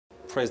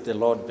Praise the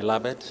Lord,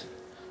 beloved.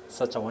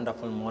 Such a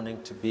wonderful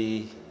morning to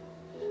be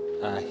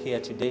here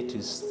today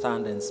to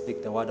stand and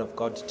speak the word of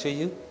God to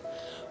you.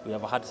 We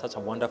have had such a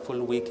wonderful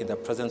week in the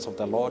presence of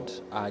the Lord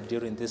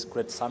during this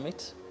great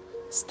summit,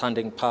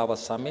 Standing Power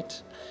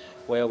Summit,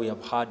 where we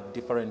have had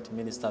different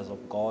ministers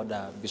of God,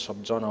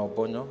 Bishop John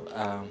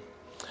Obonyo,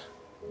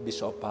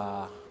 Bishop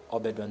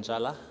Obed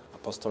Wanjala,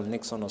 Apostle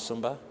Nixon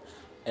Osumba,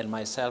 and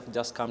myself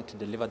just come to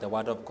deliver the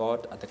word of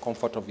God at the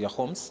comfort of your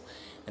homes.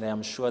 And I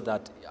am sure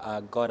that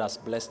God has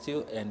blessed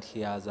you and he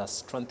has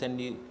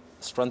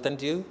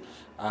strengthened you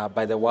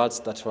by the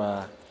words that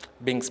were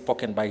being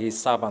spoken by his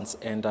servants.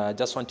 And I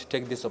just want to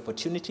take this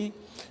opportunity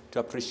to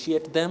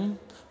appreciate them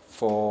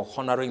for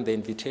honoring the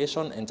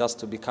invitation and just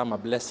to become a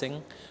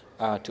blessing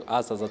to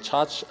us as a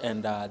church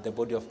and the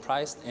body of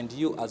Christ, and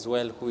you as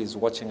well who is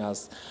watching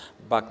us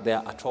back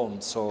there at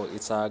home. So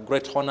it's a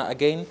great honor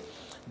again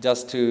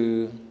just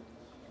to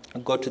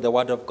go to the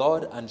Word of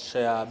God and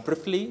share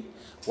briefly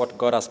what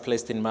God has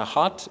placed in my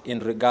heart in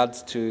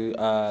regards to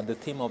the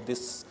theme of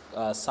this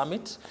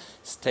summit,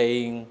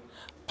 Staying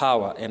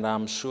Power. And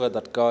I'm sure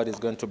that God is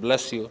going to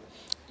bless you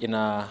in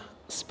a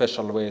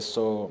special way.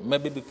 So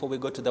maybe before we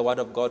go to the Word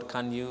of God,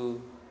 can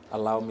you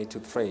allow me to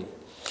pray?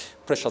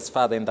 Precious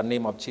Father, in the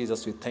name of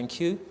Jesus, we thank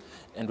you.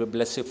 And we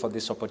bless you for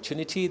this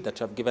opportunity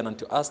that you have given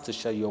unto us to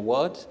share your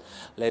word.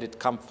 Let it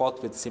come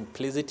forth with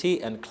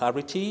simplicity and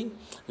clarity.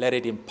 Let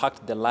it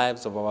impact the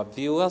lives of our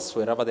viewers,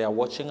 wherever they are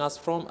watching us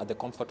from, at the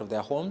comfort of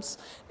their homes.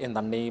 In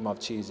the name of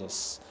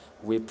Jesus,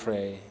 we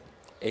pray.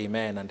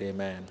 Amen and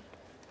amen.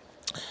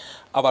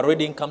 Our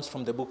reading comes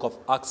from the book of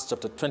Acts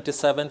chapter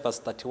 27, verse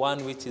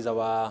 31, which is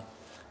our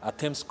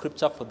theme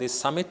scripture for this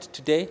summit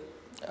today.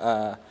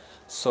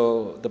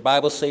 So the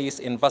Bible says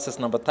in verses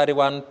number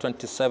 31,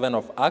 27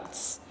 of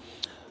Acts,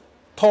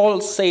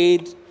 Paul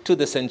said to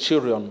the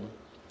centurion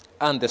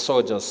and the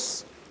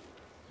soldiers,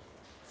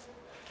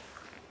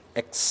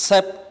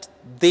 "Except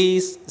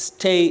these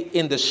stay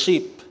in the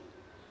ship,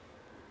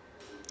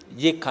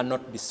 ye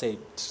cannot be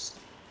saved."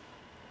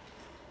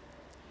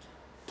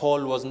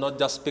 Paul was not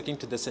just speaking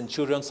to the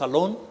centurions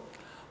alone,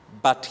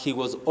 but he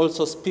was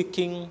also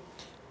speaking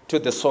to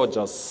the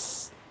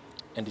soldiers.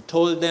 And he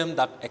told them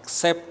that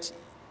except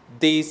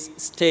these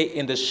stay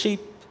in the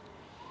ship,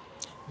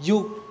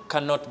 you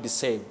cannot be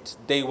saved.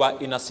 They were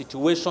in a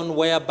situation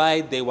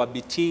whereby they were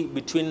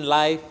between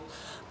life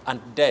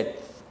and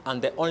death. And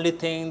the only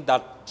thing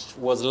that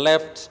was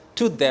left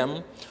to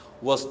them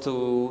was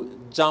to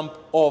jump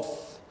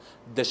off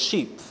the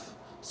ship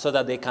so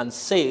that they can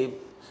save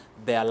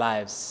their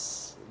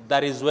lives.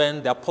 That is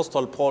when the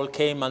Apostle Paul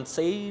came and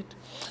said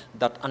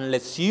that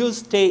unless you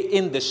stay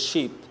in the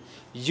ship,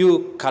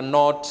 you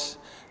cannot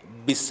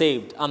be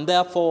saved. And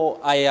therefore,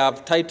 I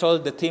have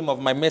titled the theme of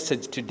my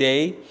message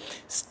today,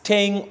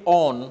 Staying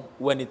On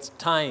When It's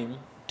Time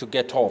to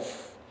Get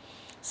Off.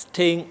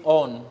 Staying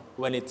on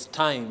when it's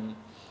time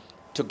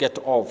to get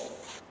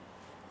off.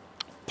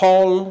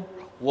 Paul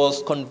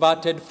was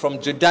converted from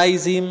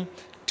Judaism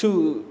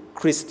to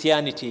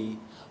Christianity,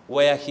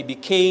 where he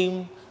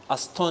became a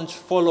staunch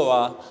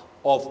follower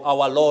of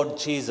our Lord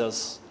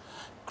Jesus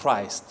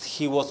Christ.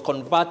 He was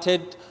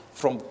converted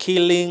from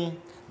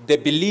killing the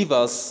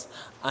believers,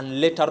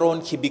 and later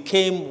on, he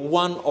became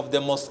one of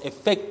the most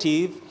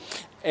effective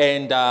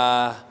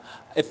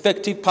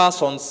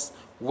persons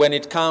when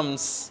it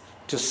comes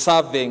to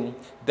serving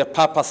the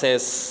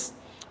purposes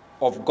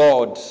of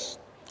God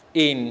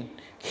in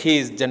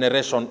his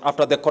generation.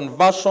 After the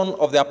conversion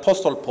of the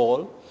Apostle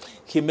Paul,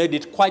 he made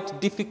it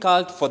quite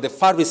difficult for the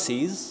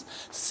Pharisees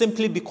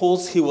simply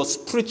because he was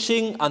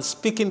preaching and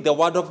speaking the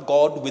word of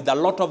God with a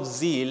lot of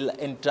zeal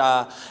and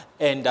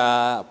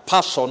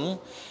passion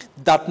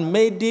that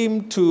made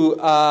him to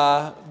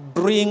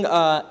bring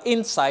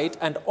insight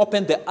and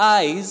open the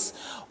eyes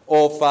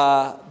of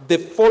the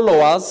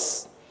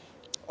followers,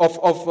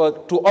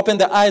 to open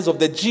the eyes of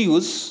the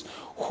Jews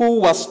who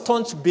were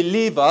staunch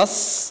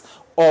believers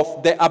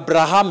of the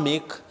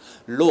Abrahamic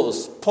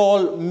laws.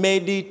 Paul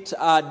made it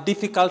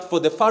difficult for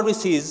the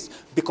Pharisees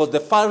because the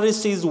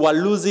Pharisees were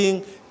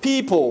losing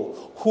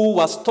people who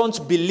were staunch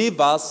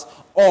believers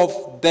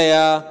of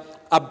their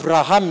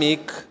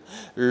Abrahamic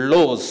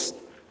laws.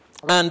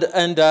 And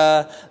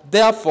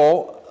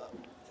therefore,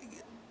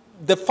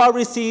 the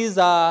Pharisees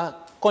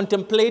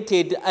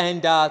contemplated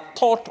and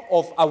thought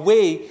of a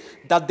way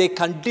that they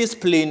can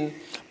discipline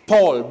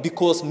Paul,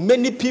 because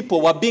many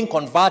people were being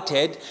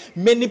converted,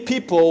 many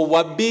people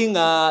were being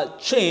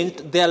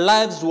changed, their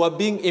lives were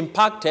being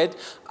impacted,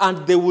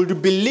 and they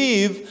would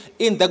believe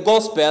in the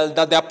gospel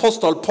that the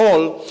Apostle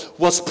Paul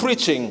was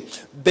preaching.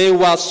 They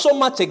were so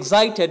much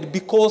excited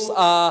because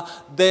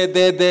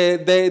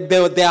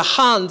their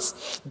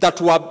hands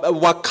that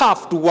were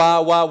cuffed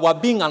were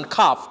being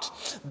uncuffed.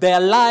 Their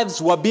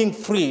lives were being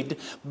freed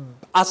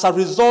as a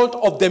result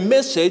of the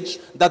message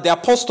that the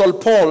Apostle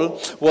Paul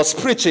was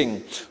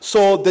preaching.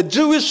 So the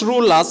Jewish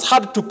rulers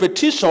had to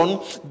petition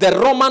the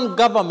Roman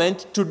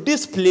government to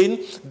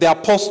discipline the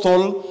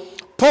Apostle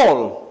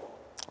Paul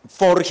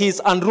for his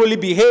unruly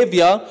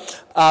behavior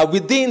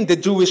within the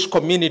Jewish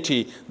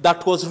community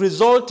that was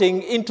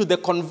resulting into the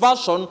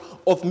conversion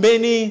of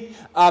many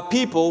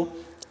people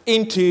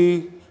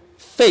into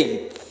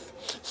faith.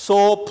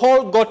 So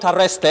Paul got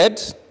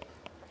arrested,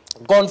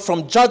 gone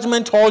from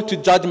judgment hall to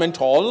judgment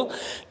hall,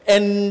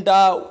 and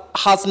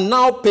has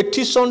now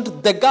petitioned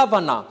the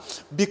governor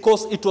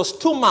because it was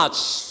too much.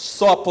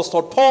 So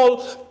Apostle Paul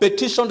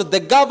petitioned the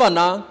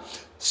governor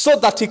so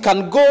that he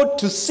can go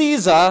to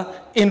Caesar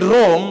in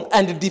Rome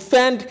and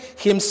defend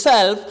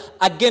himself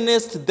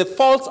against the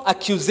false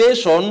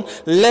accusation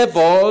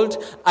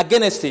leveled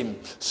against him.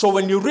 So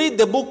when you read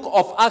the book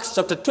of Acts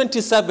chapter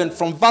 27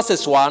 from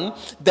verses 1,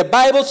 the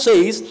Bible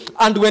says,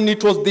 "And when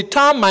it was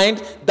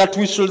determined that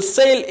we should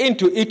sail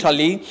into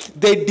Italy,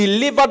 they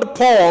delivered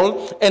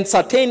Paul and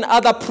certain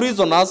other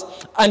prisoners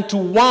unto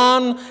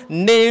one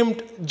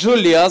named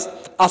Julius,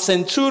 a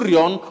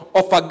centurion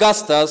of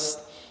Augustus'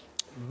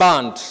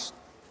 band."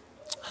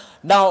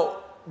 Now,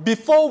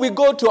 before we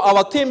go to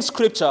our theme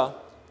scripture,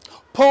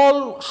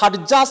 Paul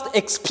had just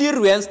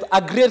experienced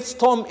a great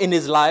storm in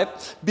his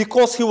life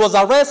because he was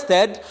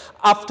arrested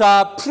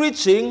after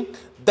preaching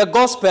the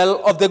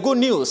gospel of the good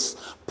news.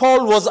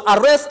 Paul was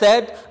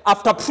arrested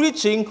after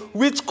preaching,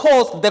 which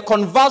caused the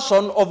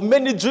conversion of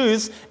many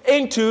Jews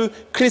into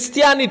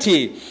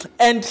Christianity.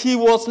 And he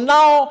was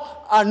now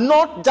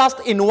not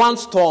just in one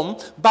storm,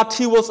 but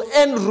he was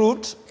en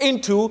route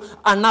into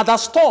another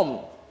storm.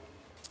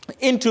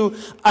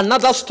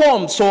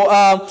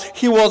 So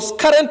he was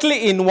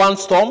currently in one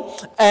storm,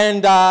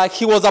 and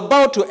he was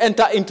about to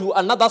enter into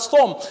another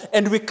storm.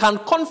 And we can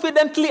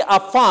confidently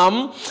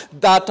affirm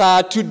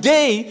that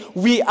today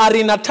we are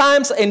in a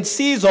times and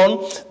season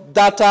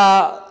that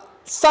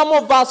some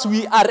of us,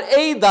 we are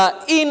either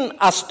in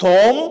a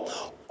storm,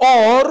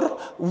 or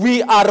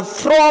we are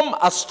from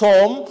a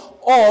storm,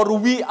 or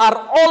we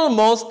are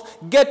almost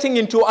getting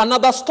into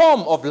another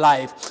storm of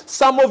life.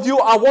 Some of you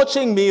are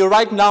watching me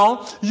right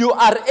now. You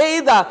are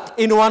either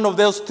in one of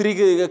those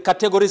three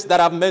categories that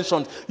I've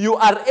mentioned. You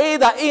are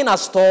either in a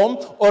storm,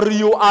 or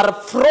you are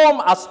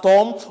from a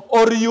storm,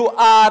 or you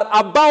are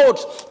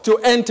about to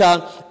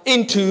enter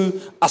into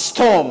a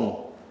storm,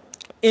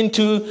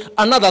 into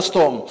another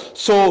storm.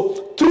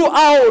 So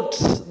throughout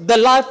the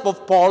life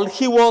of Paul,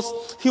 he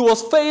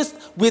was faced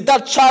with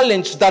that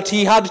challenge that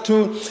he had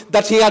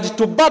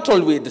to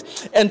battle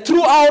with. And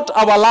throughout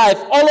our life,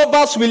 all of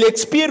us will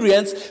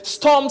experience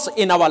storms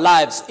in our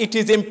lives. It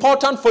is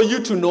important for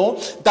you to know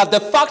that the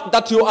fact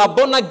that you are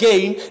born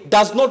again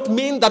does not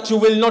mean that you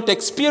will not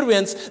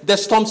experience the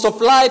storms of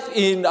life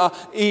in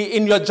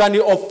your journey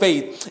of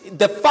faith.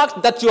 The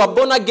fact that you are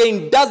born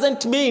again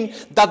doesn't mean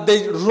that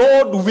the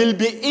road will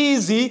be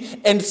easy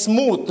and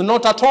smooth.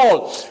 Not at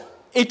all.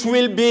 It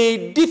will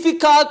be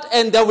difficult,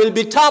 and there will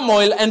be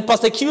turmoil and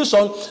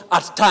persecution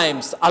at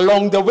times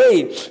along the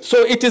way.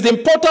 So it is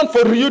important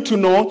for you to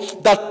know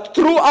that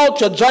throughout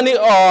your journey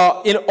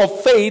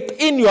of faith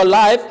in your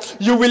life,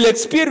 you will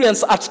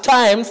experience at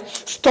times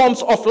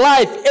storms of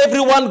life.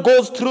 Everyone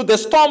goes through the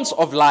storms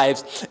of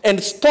life,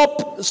 and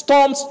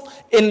storms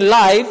in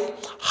life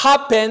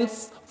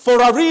happens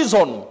for a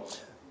reason.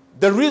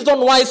 The reason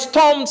why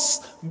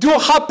storms do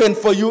happen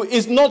for you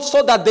is not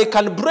so that they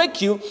can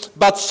break you,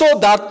 but so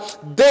that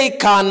they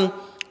can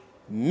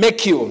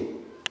make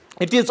you.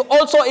 It is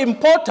also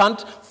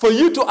important for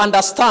you to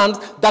understand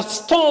that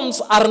storms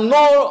are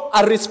not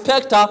a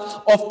respecter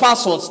of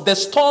persons. The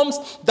storms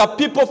that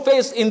people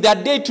face in their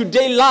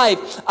day-to-day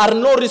life are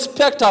no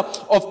respecter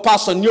of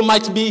person. You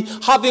might be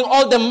having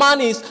all the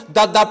monies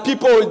that the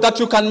people that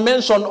you can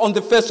mention on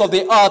the face of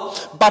the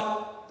earth, but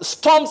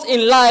storms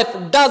in life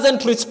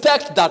doesn't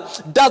respect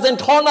that,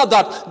 doesn't honor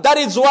that. That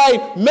is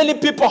why many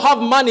people have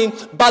money,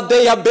 but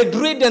they are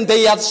bedridden,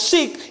 they are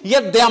sick,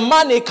 yet their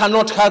money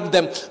cannot help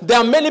them. There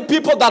are many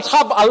people that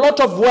have a lot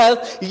of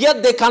wealth,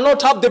 yet they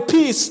cannot have the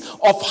peace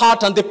of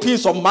heart and the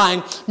peace of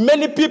mind.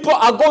 Many people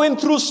are going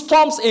through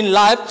storms in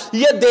life,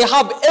 yet they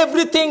have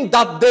everything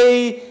that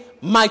they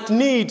might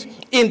need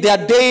in their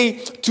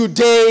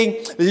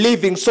day-to-day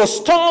living. So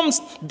storms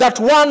that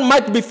one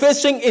might be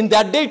facing in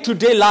their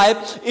day-to-day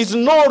life is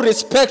no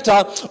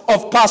respecter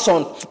of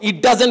person.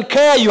 It doesn't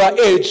care your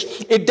age.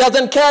 It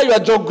doesn't care your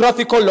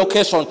geographical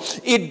location.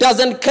 It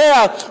doesn't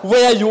care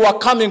where you are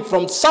coming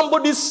from.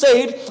 Somebody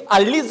said a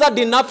lizard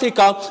in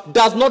Africa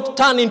does not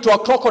turn into a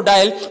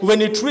crocodile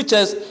when it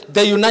reaches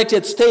the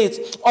United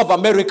States of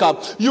America.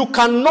 You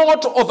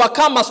cannot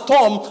overcome a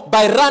storm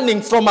by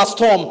running from a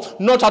storm.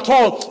 Not at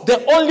all.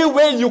 The only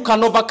way you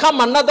can overcome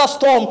another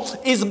storm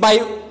is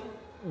by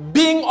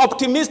being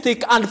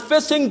optimistic and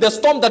facing the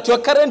storm that you're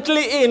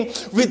currently in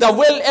with a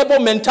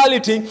well-able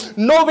mentality,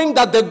 knowing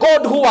that the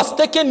God who has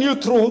taken you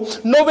through,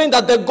 knowing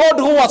that the God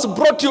who has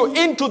brought you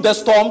into the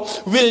storm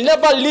will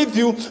never leave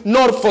you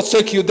nor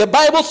forsake you. The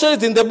Bible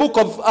says in the book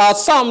of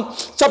Psalm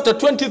chapter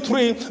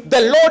 23,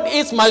 "The Lord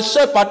is my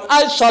shepherd,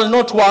 I shall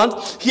not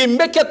want. He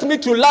maketh me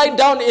to lie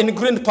down in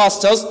green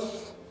pastures.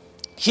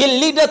 He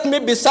leadeth me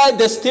beside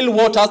the still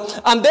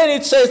waters." And then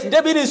it says,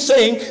 David is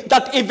saying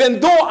that even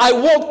though I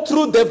walk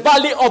through the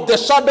valley of the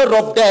shadow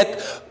of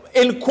death,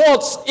 in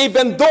quotes,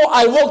 even though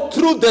I walk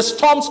through the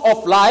storms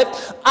of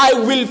life, I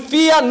will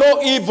fear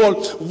no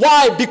evil.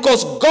 Why?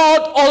 Because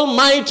God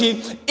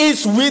Almighty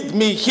is with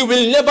me. He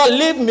will never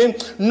leave me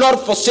nor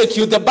forsake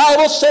you. The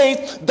Bible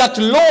says that,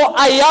 lo,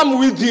 I am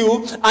with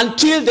you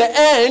until the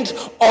end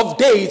of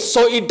days.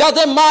 So it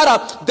doesn't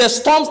matter the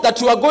storms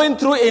that you are going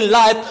through in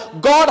life.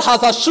 God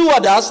has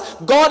assured us,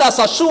 God has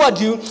assured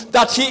you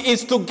that He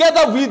is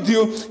together with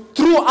you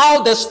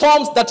throughout the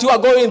storms that you are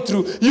going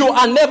through. You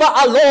are never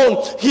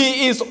alone.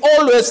 He is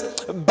always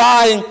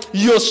by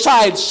your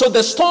side. So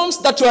the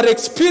storms that you are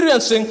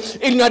experiencing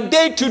in your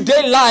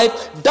day-to-day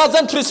life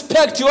doesn't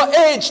respect your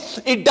age.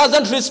 It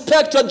doesn't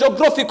respect your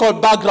geographical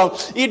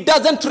background. It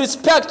doesn't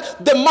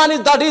respect the money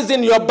that is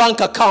in your bank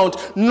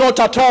account. Not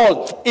at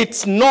all.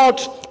 It's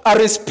not a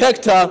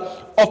respecter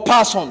of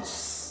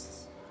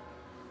persons.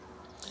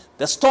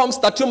 The storms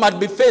that you might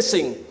be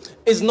facing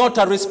is not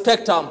a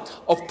respecter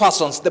of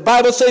persons. The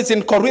Bible says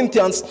in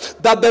Corinthians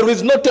that there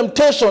is no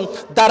temptation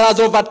that has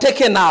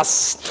overtaken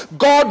us.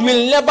 God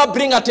will never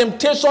bring a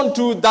temptation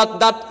to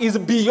that is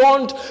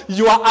beyond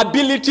your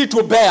ability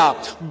to bear.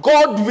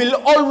 God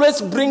will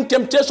always bring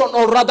temptation,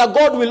 or rather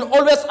God will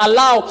always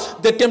allow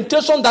the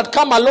temptation that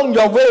come along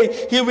your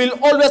way. He will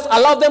always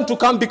allow them to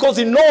come because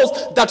He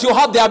knows that you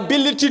have the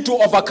ability to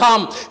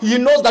overcome. He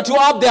knows that you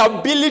have the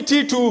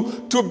ability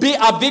to be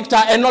a victor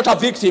and not a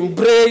victim.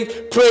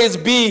 Praise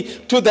be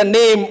to the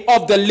name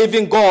of the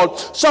living God.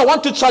 So I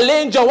want to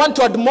challenge you, I want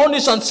to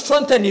admonish and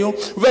strengthen you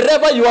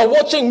wherever you are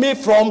watching me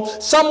from.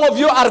 Some of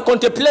you are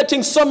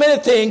contemplating so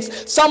many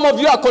things. Some of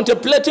you are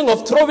contemplating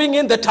of throwing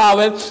in the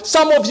towel.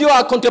 Some of you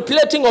are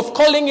contemplating of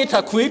calling it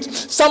a quit.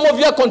 Some of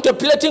you are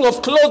contemplating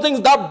of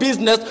closing that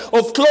business,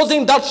 of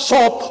closing that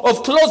shop,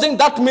 of closing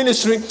that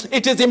ministry.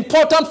 It is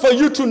important for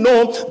you to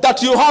know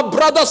that you have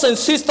brothers and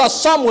sisters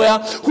somewhere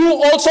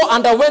who also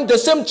underwent the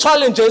same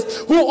challenges,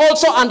 who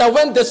also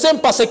underwent the same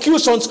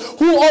persecutions,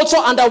 who also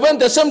underwent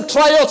the same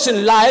trials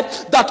in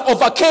life that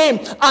overcame,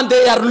 and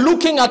they are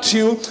looking at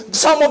you.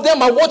 Some of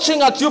them are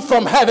watching at you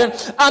from heaven,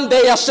 and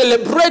they are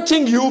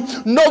celebrating you,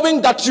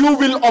 knowing that you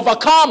will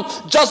overcome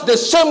just the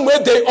same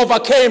way they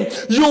overcame.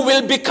 You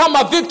will become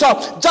a victor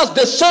just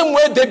the same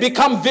way they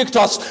become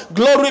victors.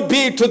 Glory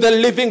be to the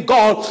living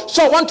God.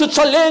 So I want to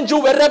challenge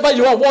you wherever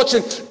you are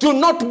watching. Do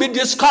not be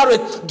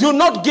discouraged. Do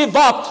not give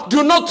up.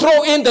 Do not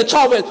throw in the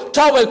towel.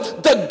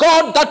 The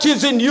God that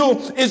is in you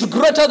is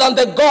greater than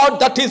the God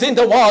that is in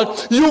the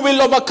world. You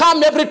will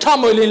overcome every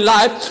turmoil in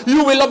life.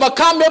 You will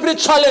overcome every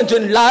challenge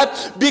in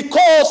life,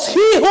 because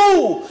He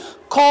who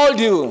called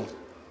you,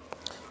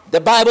 the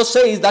Bible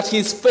says that He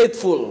is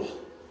faithful.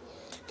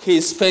 He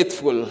is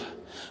faithful.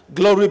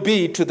 Glory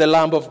be to the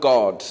Lamb of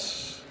God.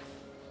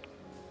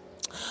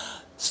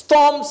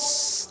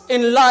 Storms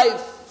in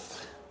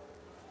life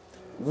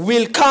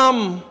will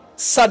come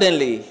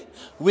suddenly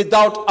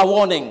without a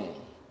warning.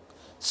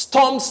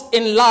 Storms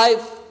in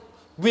life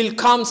will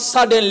come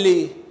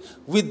suddenly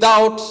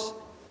without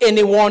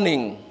any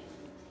warning.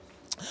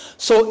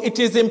 So it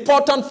is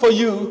important for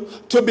you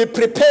to be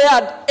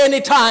prepared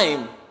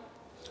anytime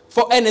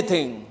for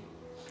anything.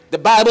 The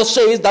Bible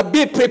says that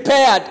be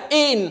prepared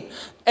in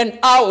and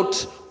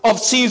out of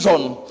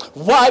season.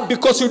 Why?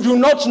 Because you do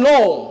not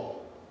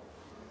know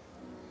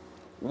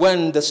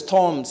when the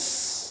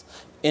storms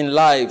in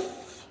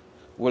life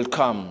will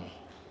come.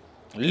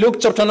 Luke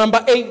chapter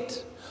number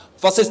 8,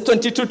 verses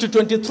 22 to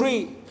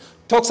 23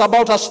 talks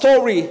about a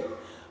story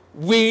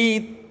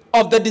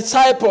of the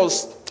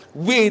disciples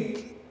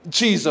with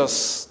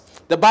Jesus.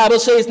 The Bible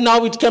says,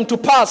 now it came to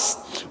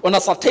pass on a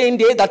certain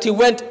day that He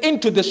went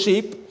into the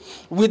ship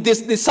with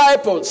His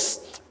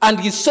disciples, and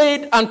He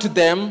said unto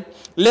them,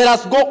 let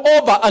us go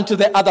over unto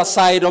the other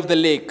side of the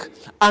lake.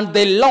 And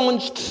they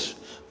launched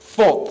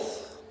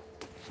forth.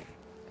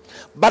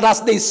 But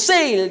as they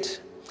sailed,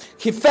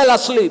 He fell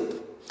asleep,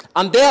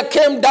 and there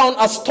came down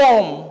a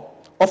storm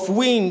of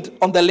wind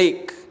on the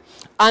lake,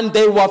 and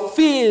they were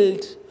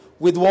filled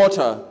with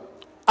water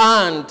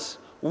and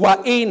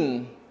were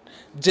in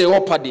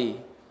jeopardy.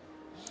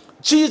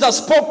 Jesus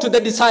spoke to the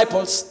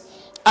disciples,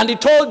 and He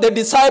told the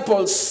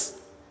disciples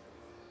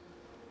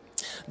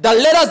that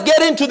let us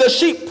get into the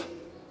ship.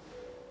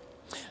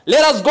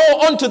 Let us go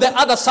on to the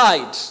other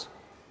side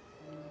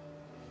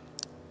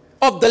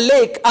of the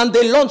lake, and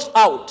they launched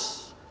out.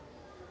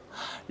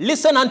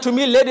 Listen unto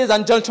me, ladies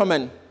and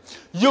gentlemen.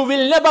 You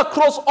will never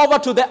cross over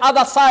to the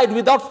other side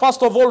without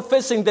first of all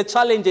facing the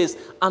challenges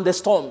and the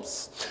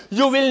storms.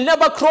 You will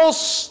never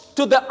cross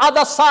to the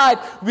other side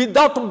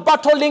without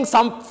battling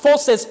some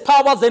forces,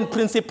 powers, and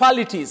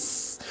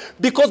principalities,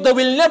 because they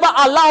will never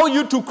allow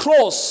you to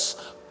cross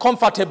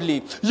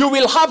comfortably. You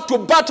will have to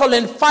battle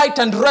and fight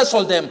and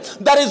wrestle them.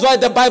 That is why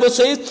the Bible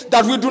says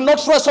that we do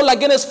not wrestle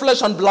against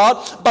flesh and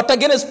blood, but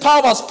against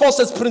powers,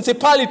 forces,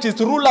 principalities,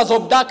 rulers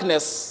of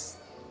darkness.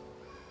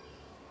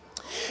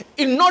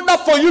 In order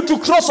for you to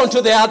cross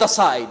onto the other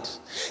side,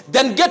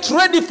 then get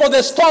ready for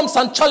the storms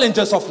and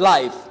challenges of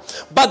life.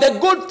 But the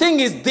good thing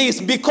is this: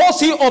 because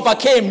he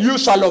overcame, you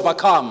shall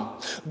overcome.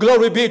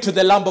 Glory be to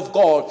the Lamb of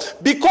God.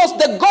 Because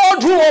the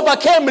God who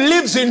overcame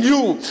lives in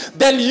you,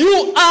 then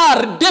you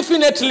are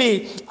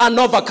definitely an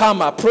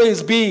overcomer.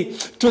 Praise be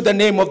to the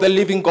name of the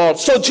living God.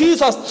 So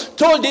Jesus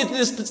told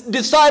his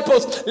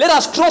disciples, let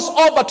us cross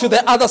over to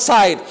the other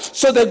side.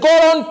 So they go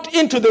on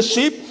into the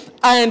ship,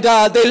 and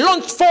they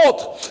launched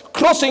forth,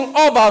 crossing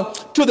over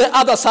to the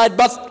other side.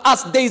 But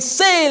as they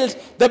sailed,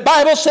 the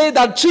Bible says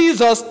that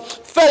Jesus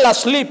fell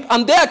asleep,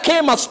 and there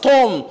came a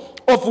storm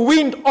of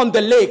wind on the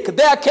lake.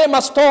 There came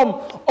a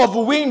storm of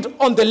wind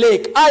on the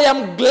lake. I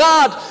am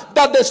glad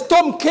that the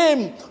storm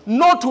came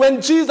not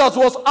when Jesus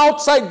was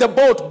outside the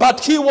boat,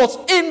 but he was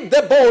in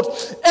the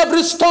boat.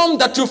 Every storm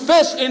that you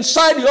face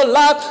inside your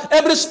life,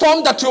 every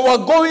storm that you are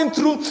going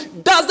through,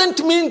 doesn't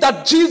mean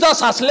that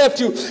Jesus has left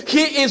you.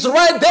 He is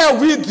right there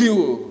with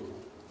you.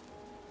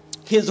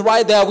 He is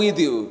right there with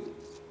you.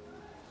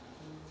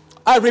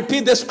 I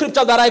repeat the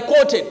scripture that I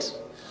quoted,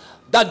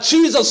 that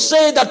Jesus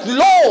said that,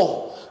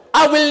 lo,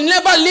 I will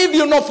never leave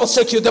you nor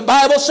forsake you. The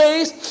Bible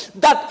says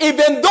that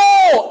even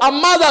though a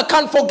mother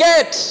can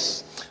forget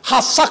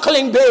her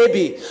suckling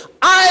baby,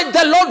 I,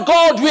 the Lord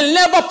God, will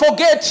never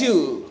forget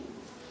you.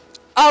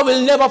 I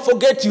will never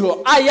forget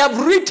you. I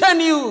have written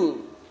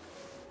you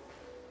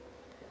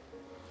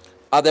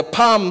at the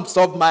palms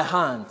of my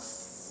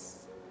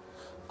hands.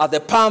 At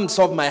the palms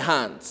of my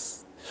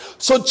hands.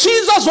 So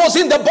Jesus was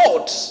in the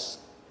boat.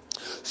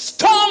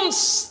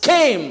 Storms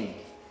came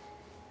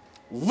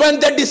when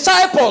the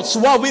disciples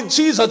were with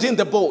Jesus in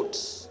the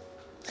boat.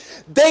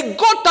 They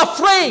got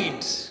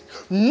afraid,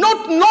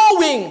 not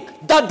knowing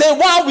that they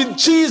were with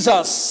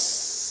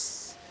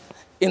Jesus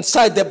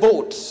inside the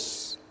boat.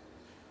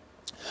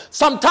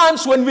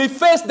 Sometimes when we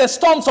face the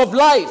storms of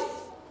life,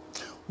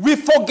 we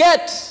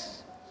forget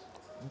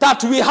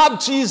that we have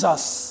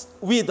Jesus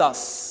with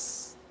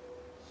us.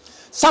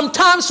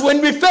 Sometimes when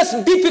we face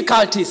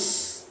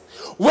difficulties,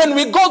 when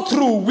we go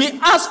through, we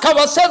ask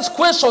ourselves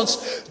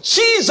questions.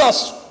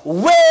 Jesus,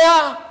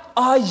 where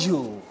are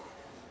you?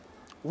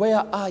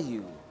 Where are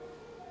you?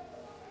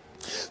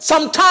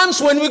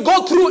 Sometimes when we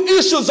go through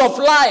issues of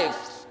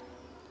life,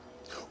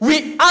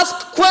 we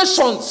ask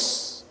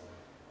questions.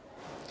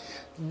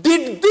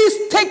 Did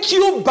this take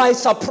you by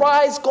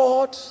surprise,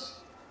 God?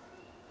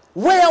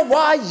 Where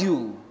were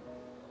you?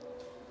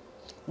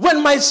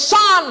 When my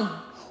son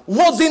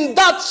was in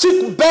that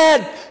sick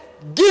bed,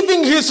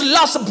 giving his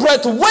last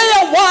breath,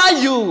 where were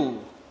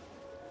you?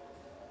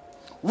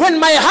 When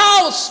my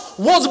house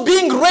was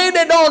being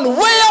raided on,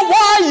 where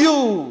were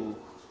you?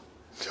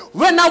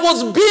 When I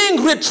was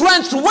being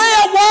retrenched,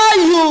 where were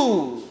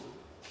you?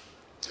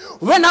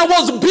 When I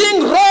was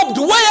being robbed,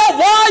 where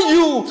were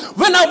you?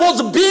 When I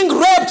was being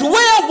raped,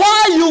 where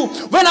were you?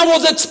 When I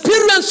was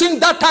experiencing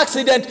that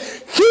accident,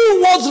 he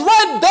was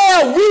right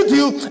there with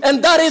you,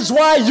 and that is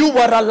why you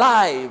were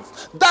alive.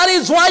 That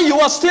is why you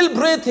are still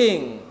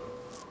breathing.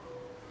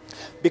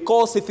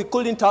 Because if he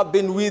couldn't have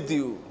been with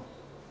you,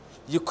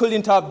 you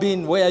couldn't have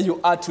been where you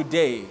are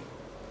today.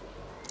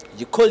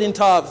 You couldn't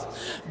have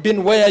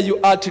been where you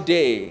are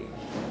today.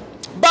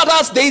 But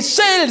as they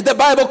sailed, the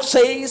Bible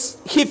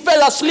says, he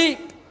fell asleep.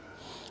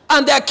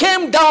 And there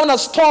came down a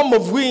storm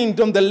of wind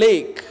on the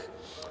lake.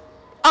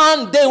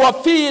 And they were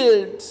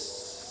filled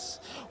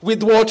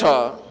with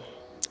water.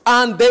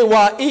 And they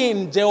were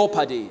in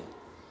jeopardy.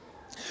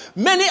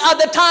 Many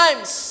other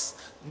times,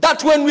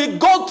 that when we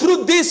go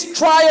through these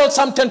trials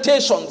and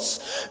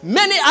temptations,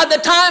 many other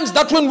times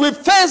that when we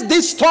face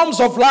these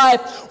storms of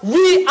life,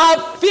 we are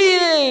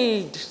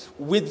filled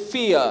with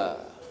fear.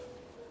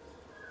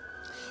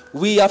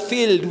 We are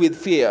filled with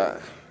fear.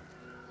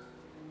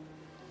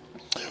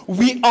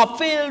 We are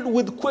filled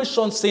with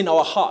questions in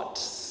our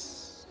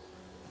hearts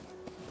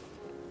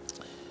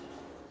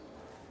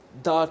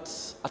that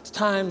at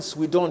times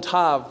we don't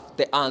have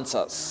the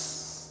answers.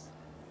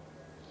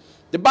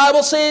 The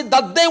Bible says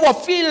that they were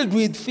filled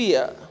with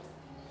fear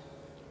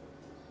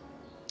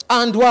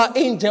and were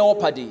in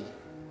jeopardy.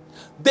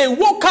 They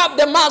woke up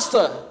the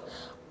master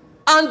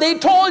and they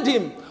told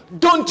him,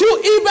 don't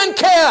you even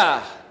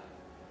care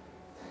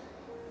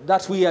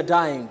that we are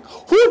dying?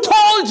 Who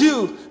told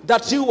you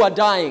that you are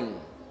dying?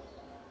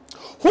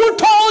 Who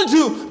told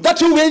you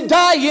that you will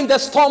die in the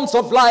storms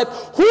of life?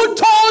 Who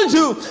told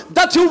you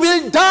that you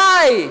will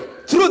die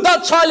through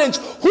that challenge?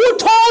 Who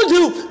told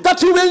you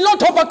that you will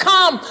not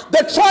overcome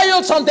the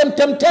trials and the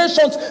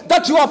temptations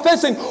that you are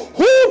facing?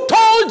 Who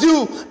told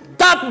you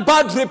that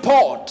bad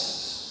report?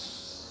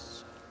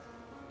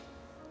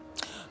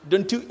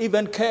 Don't you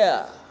even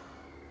care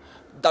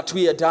that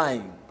we are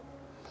dying?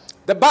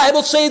 The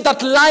Bible says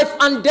that life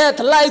and death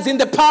lies in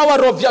the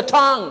power of your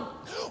tongue.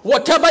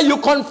 Whatever you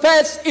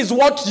confess is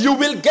what you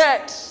will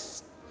get.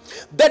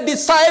 The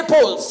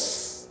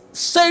disciples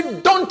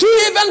said, don't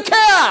you even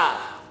care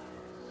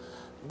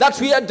that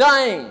we are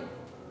dying?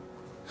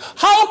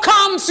 How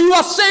comes you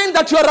are saying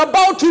that you are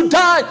about to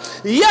die,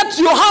 yet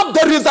you have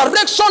the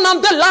resurrection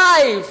and the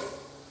life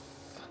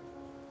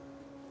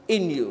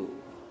in you?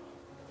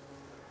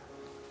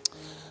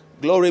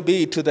 Glory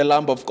be to the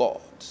Lamb of God.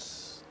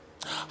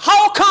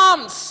 How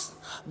comes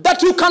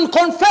that you can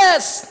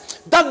confess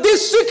that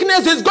this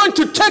sickness is going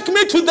to take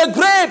me to the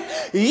grave,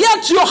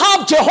 yet you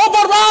have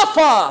Jehovah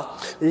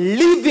Rapha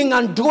living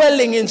and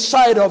dwelling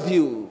inside of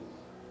you?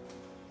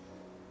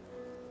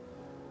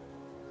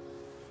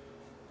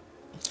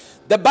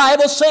 The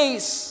Bible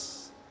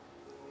says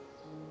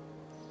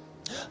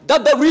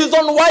that the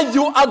reason why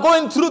you are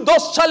going through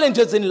those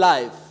challenges in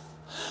life,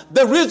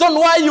 the reason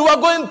why you are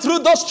going through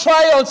those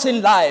trials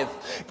in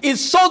life,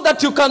 is so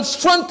that you can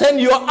strengthen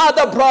your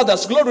other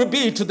brothers. Glory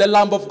be to the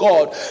Lamb of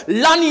God.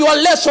 Learn your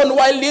lesson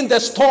while in the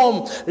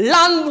storm.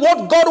 Learn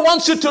what God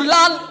wants you to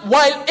learn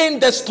while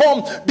in the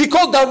storm.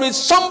 Because there is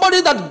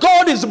somebody that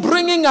God is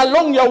bringing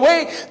along your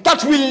way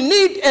that will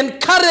need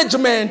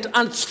encouragement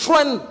and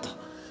strength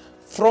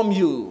from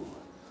you.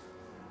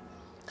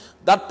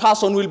 That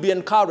person will be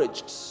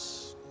encouraged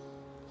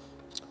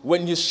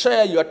when you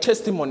share your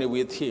testimony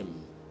with him.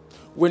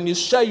 When you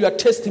share your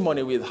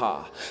testimony with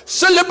her.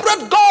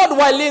 Celebrate God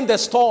while in the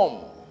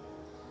storm,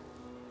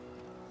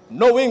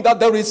 knowing that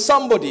there is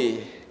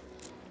somebody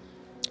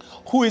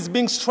who is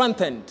being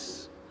strengthened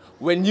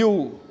when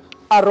you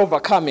are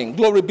overcoming.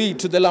 Glory be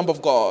to the Lamb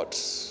of God.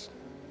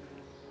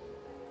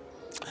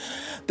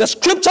 The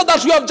scripture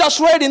that we have just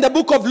read in the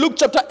book of Luke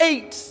chapter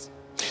 8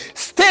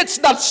 states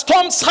that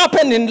storms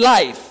happen in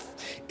life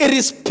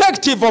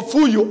irrespective of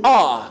who you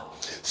are.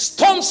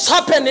 Storms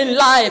happen in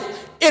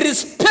life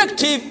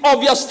irrespective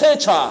of your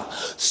stature.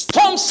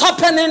 Storms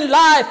happen in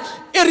life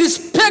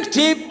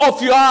irrespective of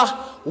your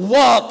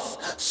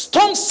worth.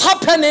 Storms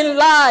happen in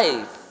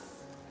life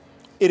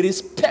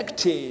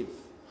irrespective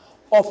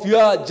of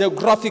your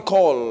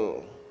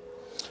geographical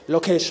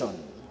location.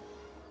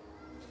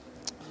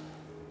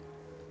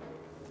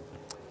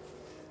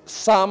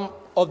 Some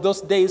of those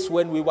days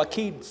when we were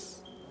kids,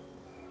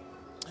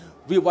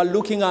 we were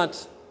looking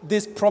at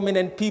these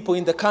prominent people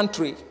in the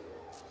country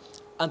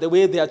and the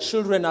way their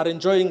children are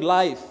enjoying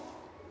life.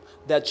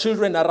 Their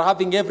children are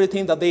having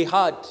everything that they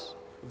had.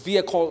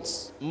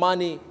 Vehicles,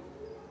 money,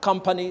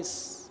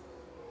 companies,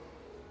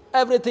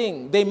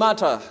 everything, they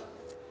matter.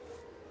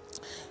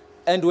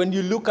 And when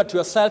you look at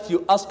yourself,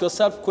 you ask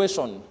yourself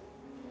question,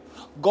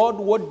 God,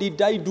 what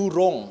did I do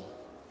wrong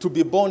to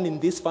be born in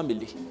this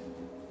family?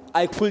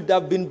 I could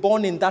have been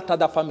born in that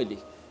other family.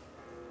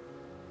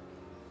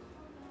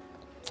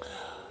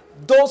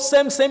 Those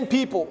same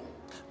people,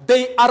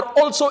 they are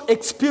also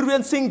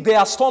experiencing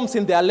their storms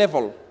in their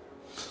level.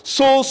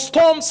 So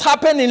storms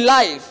happen in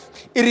life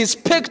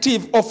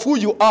irrespective of who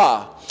you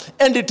are.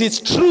 And it is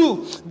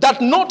true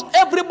that not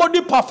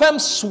everybody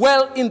performs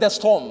well in the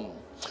storm.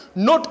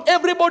 Not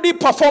everybody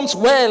performs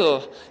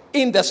well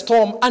in the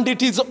storm. And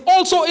it is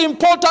also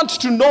important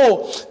to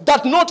know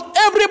that not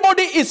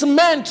everybody is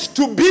meant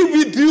to be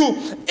with you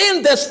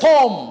in the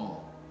storm.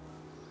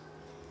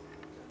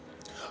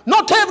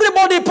 Not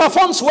everybody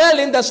performs well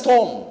in the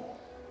storm.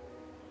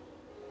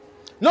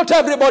 Not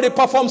everybody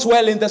performs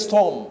well in the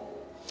storm.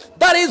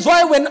 That is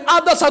why when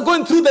others are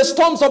going through the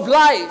storms of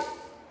life,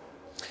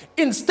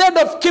 instead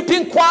of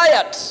keeping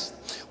quiet,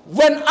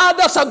 when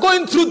others are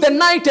going through the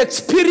night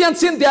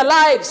experience in their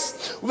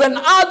lives, when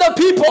other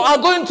people are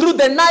going through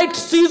the night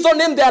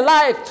season in their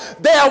life,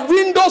 their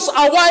windows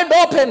are wide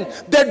open,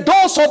 the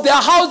doors of their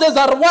houses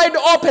are wide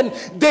open,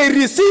 they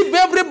receive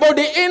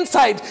everybody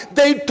inside,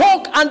 they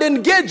talk and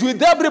engage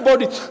with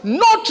everybody,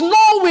 not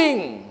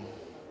knowing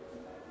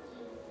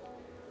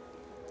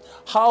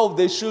how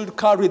they should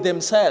carry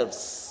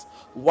themselves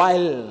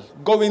while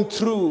going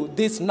through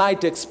this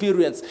night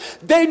experience.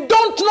 They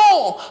don't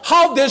know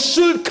how they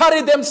should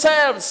carry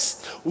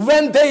themselves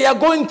when they are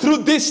going through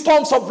these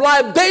storms of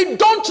life. They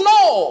don't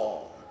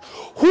know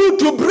who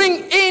to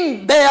bring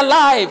in their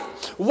life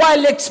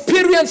while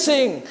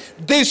experiencing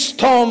this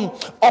storm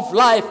of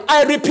life.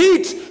 I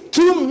repeat,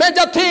 two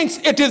major things.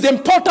 It is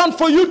important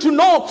for you to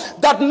know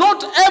that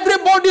not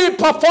everybody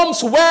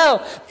performs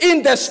well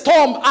in the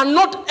storm, and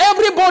not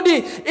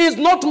everybody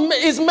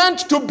is meant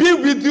to be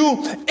with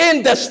you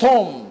in the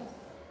storm.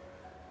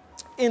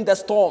 In the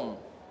storm.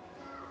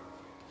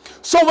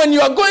 So when you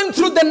are going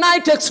through the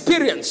night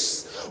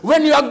experience,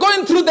 when you are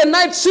going through the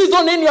night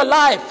season in your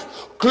life,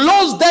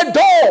 close the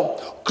door,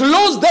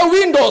 close the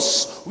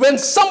windows. When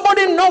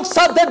somebody knocks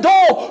at the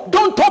door,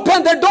 don't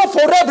open the door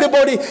for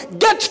everybody.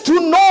 Get to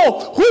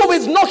know who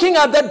is knocking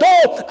at the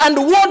door and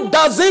what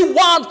does he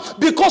want.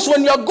 Because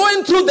when you're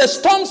going through the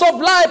storms of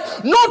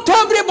life, not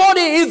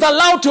everybody is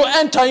allowed to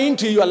enter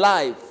into your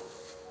life.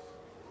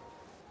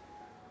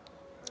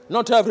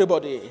 Not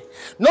everybody.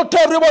 Not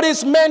everybody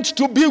is meant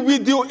to be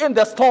with you in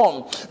the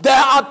storm. There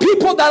are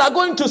people that are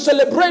going to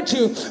celebrate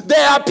you.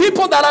 There are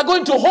people that are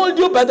going to hold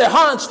you by the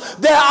hands.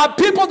 There are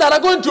people that are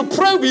going to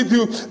pray with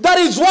you. That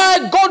is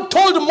why God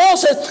told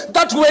Moses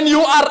that when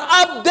you are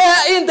up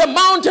there in the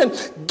mountain,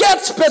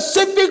 get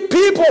specific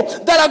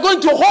people that are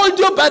going to hold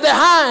you by the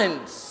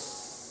hands.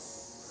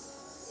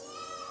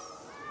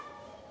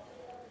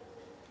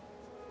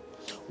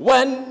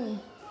 When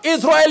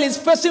Israel is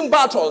facing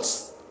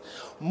battles,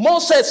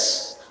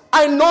 Moses,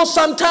 I know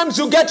sometimes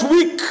you get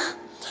weak.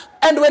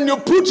 And when you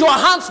put your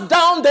hands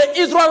down, the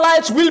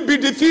Israelites will be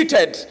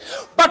defeated.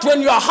 But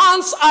when your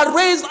hands are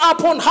raised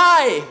up on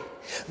high,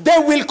 they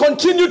will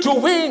continue to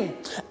win.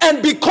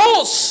 And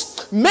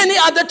because many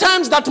other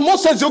times that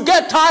Moses, you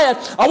get tired,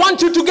 I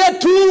want you to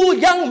get two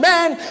young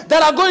men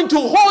that are going to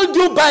hold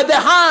you by the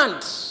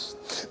hand,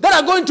 that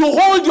are going to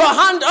hold your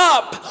hand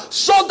up,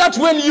 so that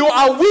when you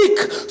are weak,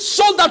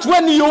 so that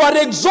when you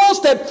are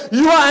exhausted,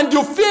 and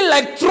you feel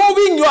like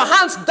throwing your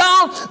hands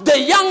down, the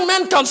young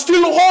men can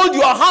still hold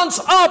your hands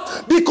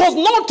up, because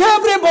not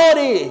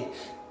everybody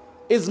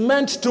is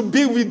meant to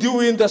be with you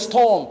in the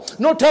storm.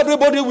 Not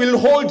everybody will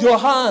hold your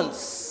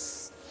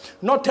hands.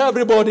 Not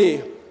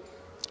everybody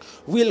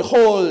will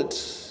hold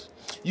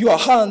your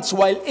hands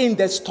while in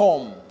the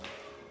storm.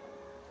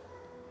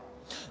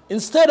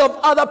 Instead of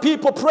other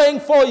people praying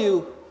for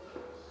you,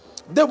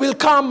 they will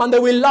come and they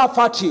will laugh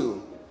at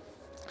you.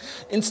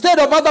 Instead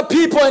of other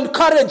people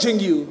encouraging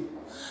you,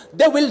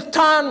 they will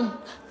turn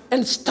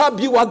and stab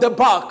you at the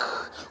back,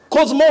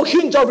 cause more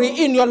injury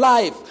in your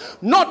life.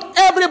 Not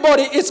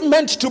everybody is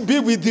meant to be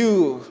with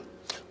you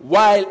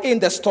while in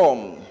the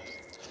storm.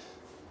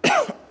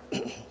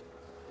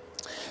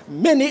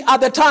 Many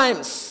other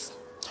times,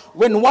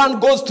 when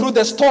one goes through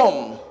the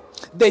storm,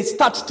 they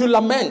start to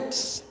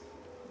lament.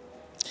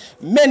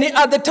 Many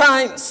other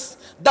times,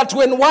 that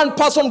when one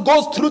person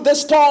goes through the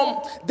storm,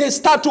 they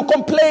start to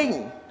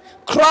complain,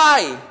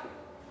 cry,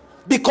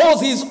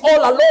 because he's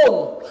all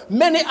alone.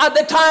 Many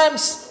other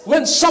times,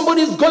 when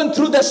somebody is going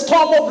through the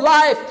storm of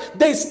life,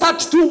 they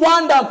start to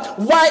wonder,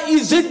 why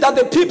is it that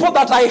the people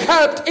that I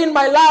helped in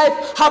my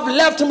life have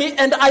left me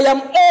and I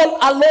am all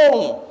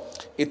alone?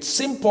 It's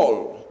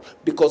simple,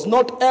 because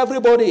not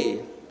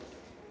everybody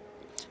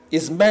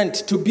is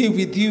meant to be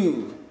with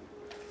you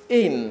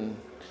in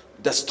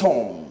the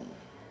storm.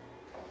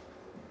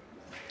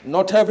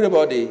 Not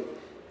everybody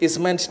is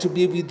meant to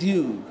be with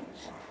you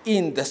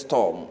in the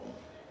storm.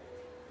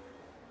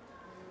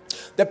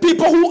 The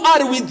people who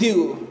are with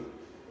you,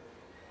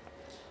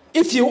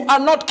 if you are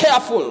not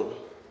careful,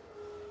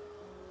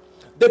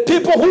 the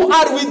people who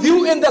are with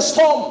you in the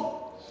storm,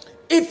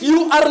 if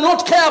you are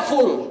not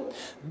careful,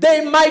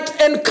 they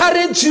might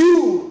encourage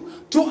you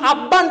to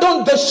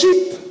abandon the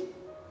ship,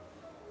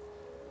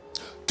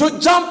 to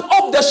jump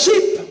off the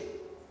ship,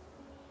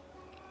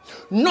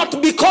 not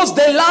because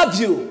they love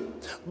you,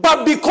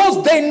 but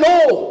because they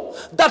know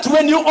that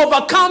when you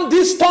overcome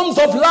these storms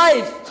of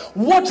life,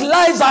 what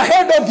lies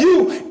ahead of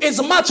you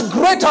is much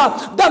greater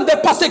than the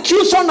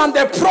persecution and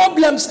the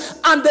problems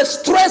and the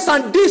stress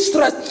and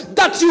distress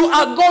that you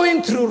are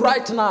going through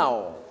right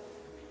now.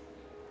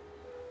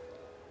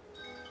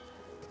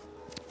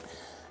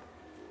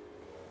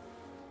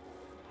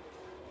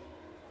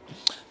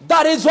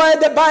 That is why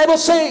the Bible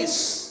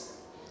says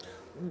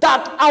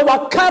that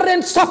our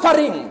current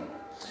suffering,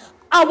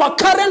 our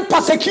current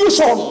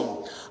persecution,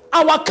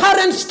 our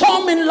current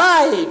storm in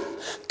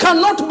life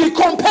cannot be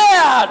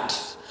compared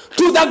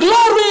to the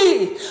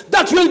glory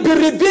that will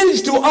be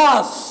revealed to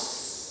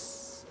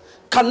us.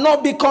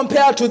 Cannot be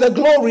compared to the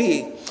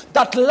glory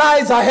that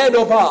lies ahead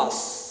of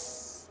us.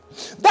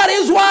 That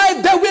is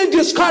why they will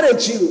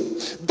discourage you.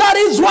 That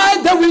is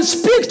why they will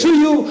speak to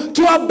you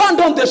to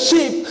abandon the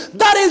ship.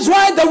 That is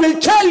why they will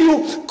tell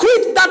you,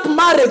 quit that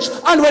marriage.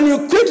 And when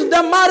you quit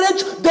the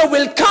marriage, they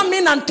will come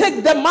in and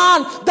take the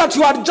man that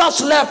you have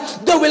just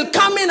left. They will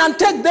come in and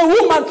take the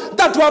woman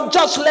that you have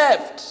just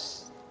left.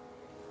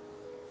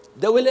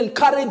 They will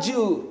encourage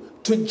you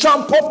to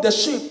jump off the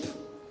ship.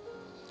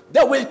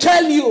 They will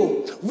tell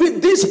you,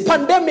 with this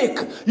pandemic,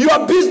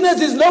 your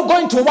business is not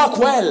going to work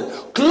well.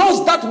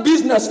 Close that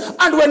business.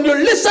 And when you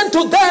listen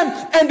to them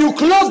and you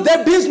close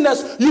their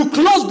business, you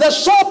close the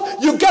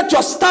shop, you get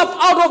your stuff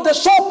out of the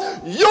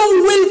shop, you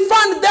will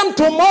find them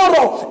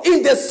tomorrow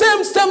in the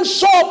same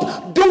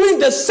shop doing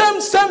the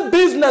same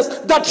business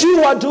that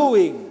you are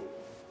doing.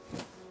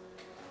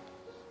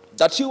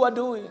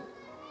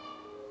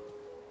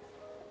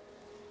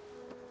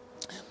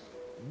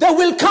 They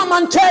will come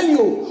and tell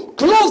you,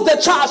 close the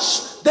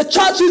church. The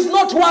church is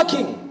not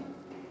working.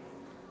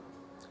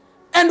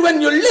 And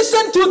when you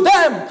listen to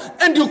them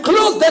and you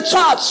close the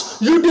church,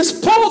 you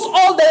dispose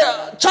all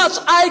the church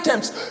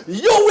items,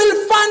 you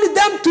will find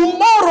them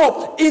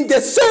tomorrow in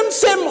the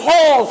same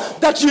hall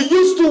that you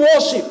used to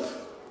worship.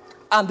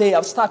 And they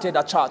have started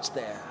a church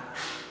there.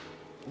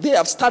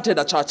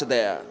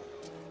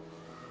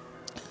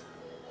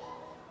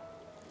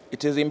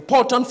 It is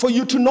important for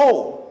you to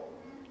know,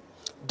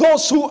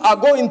 those who are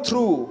going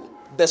through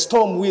the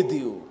storm with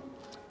you,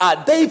 are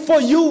they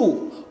for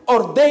you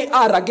or they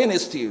are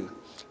against you?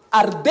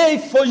 Are they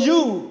for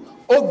you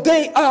or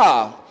they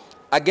are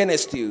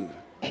against you?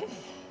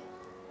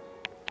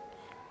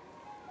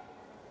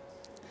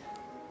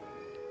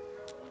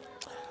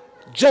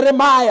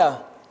 Jeremiah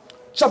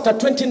chapter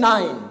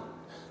 29.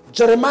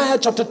 Jeremiah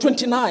chapter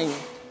 29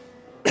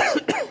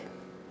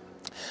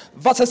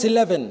 verses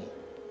 11.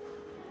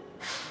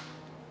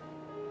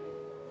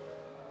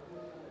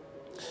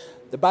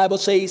 The Bible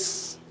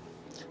says,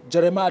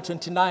 Jeremiah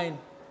 29,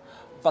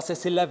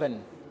 verses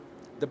 11.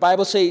 The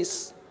Bible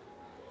says,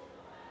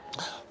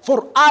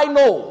 For I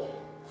know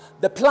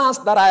the plans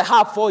that I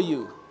have for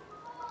you.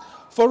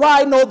 For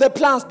I know the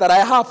plans that I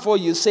have for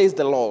you, says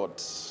the Lord.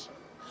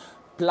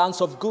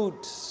 Plans of good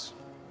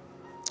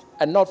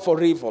and not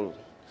for evil,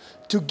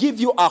 to give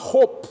you a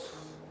hope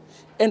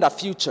and a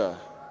future.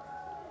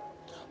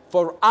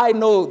 For I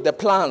know the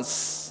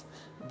plans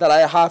that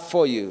I have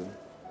for you,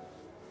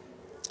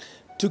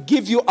 to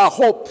give you a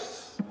hope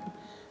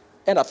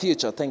and a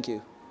future. Thank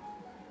you.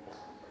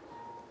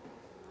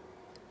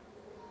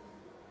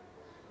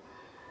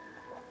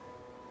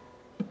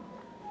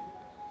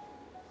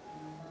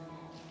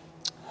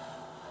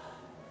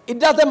 It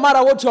doesn't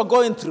matter what you're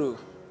going through.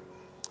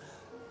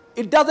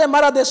 It doesn't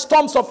matter the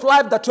storms of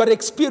life that you are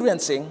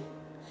experiencing.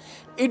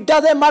 It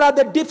doesn't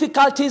matter the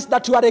difficulties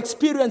that you are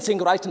experiencing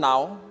right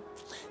now.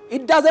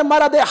 It doesn't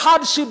matter the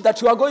hardship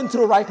that you are going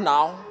through right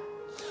now.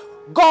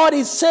 God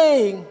is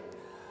saying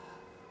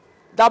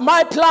that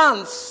my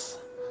plans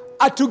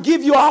are to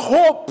give you a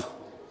hope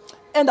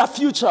and a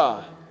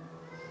future.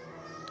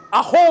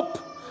 A hope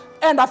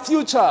and a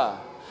future.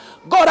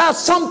 God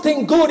has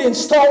something good in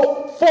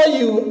store for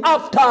you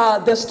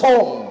after the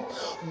storm.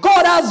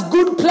 God has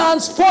good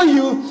plans for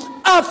you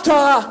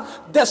after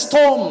the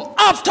storm.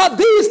 After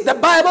this, the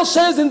Bible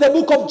says in the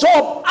book of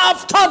Job,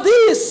 after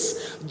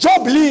this,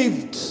 Job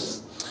lived.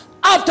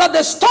 After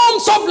the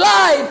storms of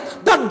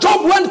life that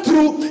Job went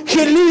through,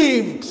 he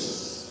lived.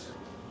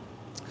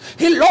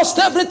 He lost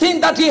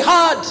everything that he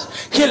had.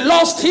 He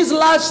lost his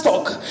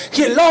livestock.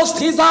 He lost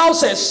his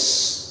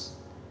houses.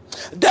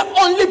 The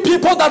only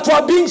people that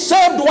were being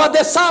saved were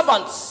the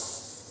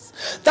servants.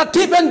 That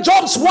even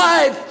Job's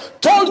wife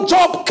told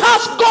Job,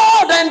 curse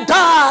God and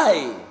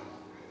die.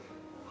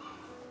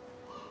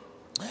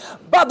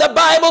 But the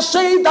Bible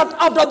says that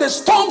after the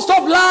storms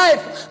of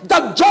life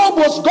that Job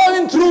was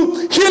going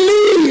through, he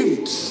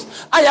lived.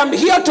 I am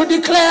here to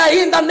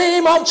declare in the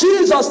name of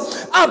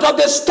Jesus, after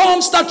the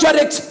storms that you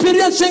are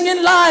experiencing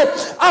in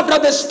life, after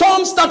the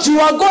storms that you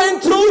are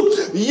going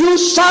through, you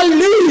shall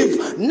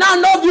live.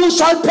 None of you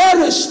shall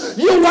perish.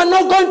 You are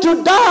not going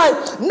to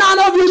die. None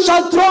of you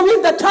shall throw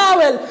in the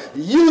towel.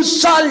 You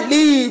shall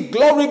live.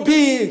 Glory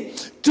be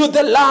to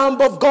the Lamb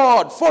of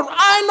God. For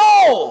I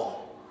know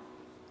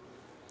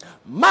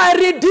my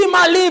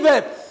Redeemer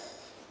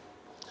liveth.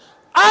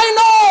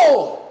 I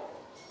know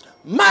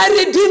my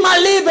Redeemer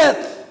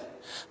liveth.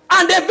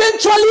 And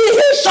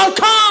eventually he shall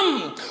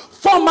come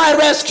for my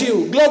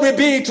rescue. Glory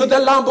be to the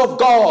Lamb of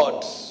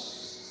God.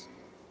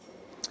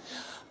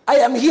 I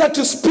am here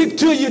to speak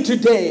to you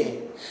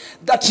today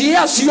that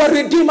yes, your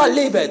Redeemer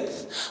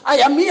liveth. I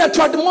am here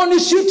to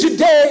admonish you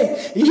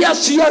today.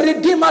 Yes, your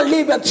Redeemer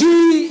liveth.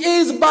 He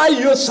is by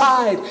your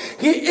side.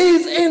 He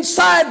is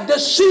inside the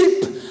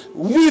sheep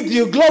with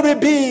you. Glory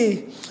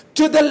be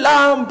to the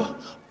Lamb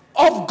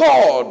of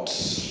God.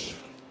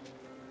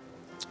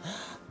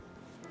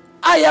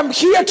 I am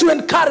here to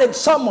encourage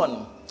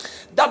someone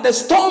that the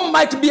storm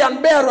might be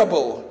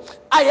unbearable.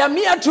 I am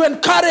here to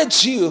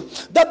encourage you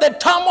that the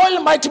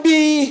turmoil might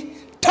be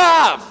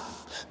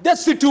tough. The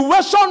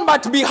situation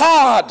might be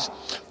hard.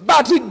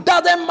 But it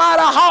doesn't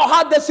matter how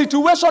hard the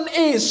situation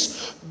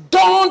is.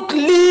 Don't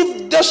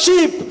leave the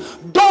ship.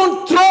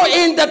 Don't throw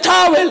in the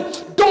towel.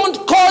 Don't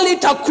call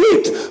it a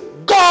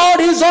quit.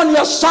 God is on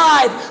your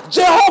side.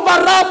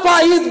 Jehovah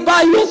Rapha is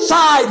by your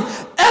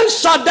side. El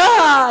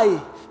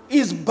Shaddai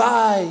is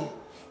by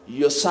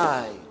your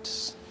side.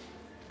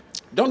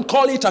 Don't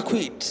call it a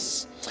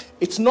quit.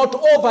 It's not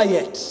over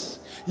yet.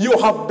 You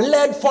have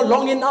bled for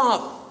long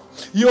enough.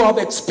 You have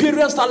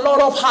experienced a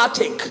lot of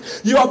heartache.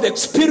 You have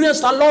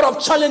experienced a lot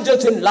of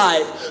challenges in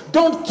life.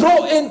 Don't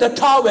throw in the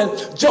towel.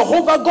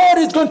 Jehovah God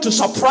is going to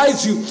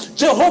surprise you.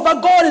 Jehovah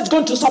God is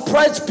going to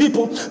surprise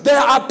people. There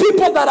are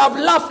people that have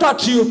laughed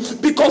at you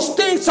because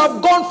things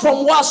have gone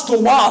from worse to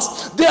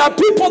worse. There are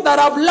people that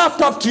have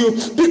laughed at you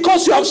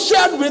because you have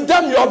shared with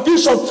them your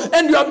vision,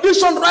 and your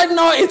vision right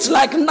now, it's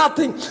like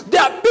nothing.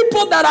 There are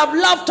people that have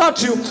laughed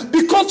at you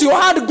because you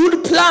had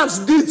good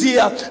plans this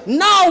year.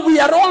 Now we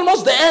are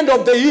almost the end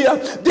of the year.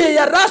 They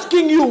are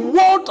asking you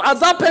what has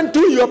happened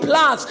to your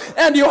plans,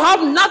 and you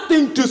have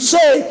nothing to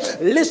say.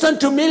 Listen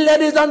to me,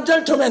 ladies and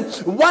gentlemen.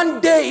 One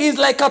day is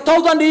like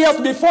 1,000 years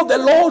before the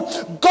Lord.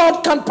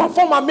 God can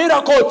perform a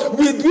miracle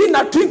within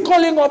a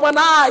twinkling of an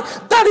eye.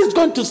 That is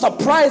going to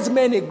surprise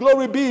many.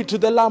 Glory be to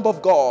the Lamb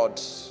of God.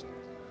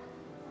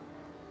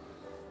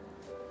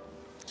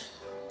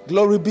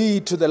 Glory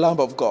be to the Lamb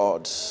of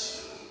God.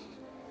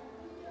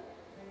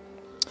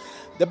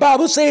 The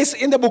Bible says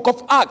in the book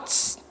of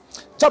Acts,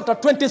 chapter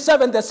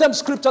 27, the same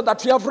scripture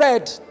that we have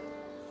read,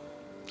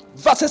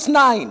 verses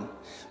 9,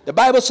 the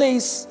Bible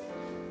says,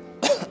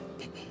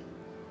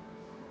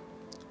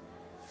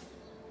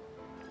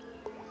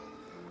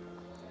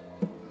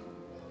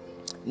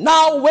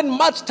 now when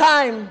much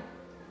time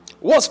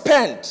was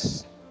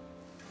spent,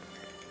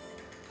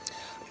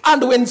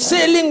 and when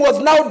sailing was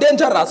now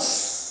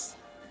dangerous,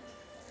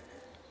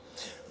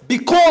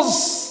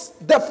 because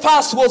the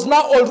fast was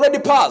now already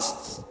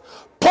past,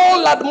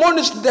 Paul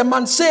admonished them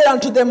and said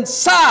unto them,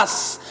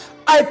 sirs,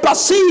 I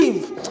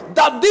perceive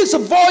that this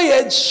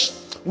voyage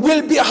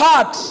will be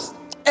hard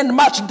and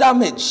much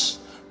damage,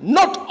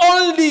 not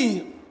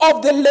only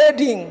of the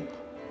lading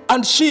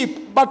and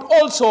sheep, but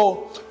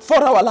also for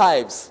our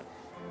lives.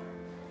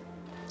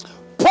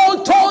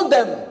 Paul told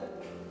them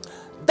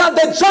that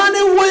the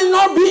journey will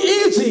not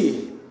be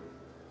easy.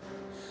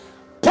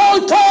 Paul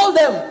told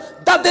them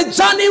that the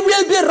journey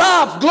will be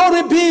rough.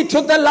 Glory be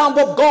to the Lamb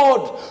of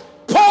God.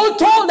 Paul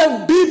told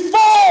them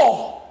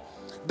before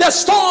the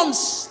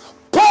storms,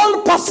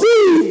 Paul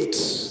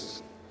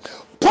perceived.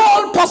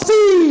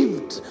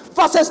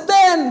 Verses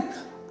 10,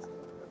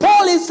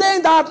 Paul is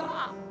saying that,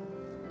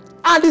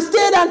 and he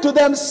said unto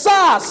them,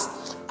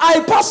 Sirs, I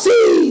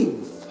perceive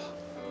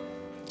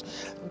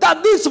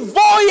that this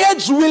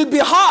voyage will be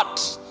hard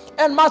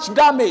and much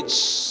damage.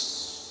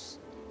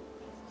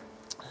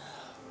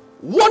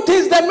 What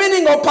is the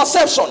meaning of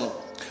perception?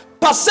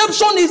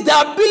 Perception is the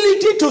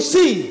ability to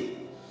see.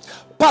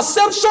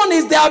 Perception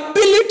is the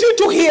ability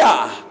to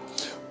hear.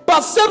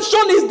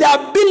 Perception is the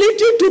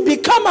ability to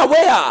become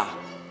aware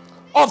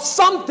of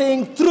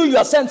something through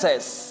your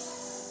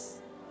senses.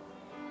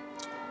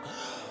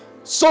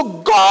 So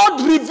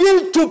God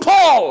revealed to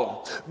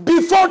Paul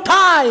before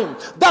time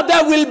that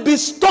there will be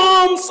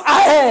storms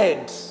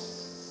ahead.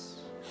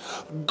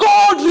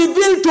 God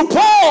revealed to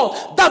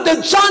Paul that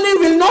the journey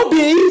will not be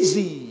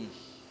easy.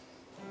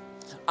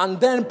 And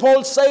then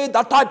Paul said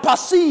that I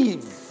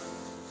perceive.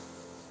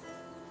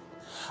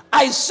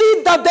 I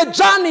see that the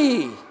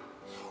journey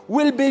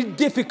will be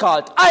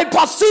difficult. I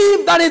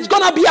perceive that it's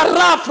going to be a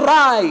rough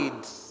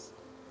ride.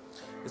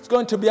 It's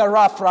going to be a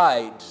rough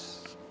ride.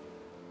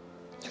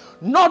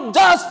 Not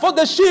just for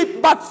the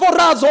sheep, but for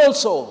us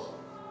also.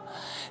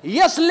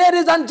 Yes,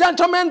 ladies and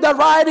gentlemen, the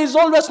ride is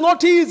always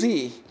not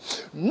easy.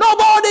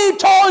 Nobody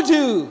told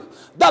you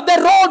that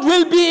the road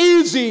will be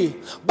easy.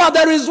 But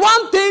there is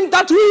one thing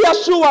that we are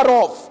sure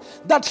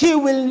of, that he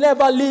will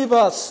never leave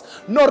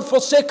us nor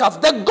forsake us.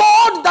 The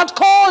God that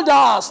called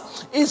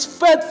us is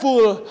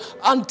faithful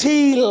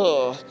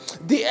until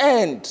the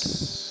end.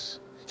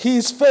 He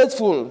is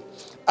faithful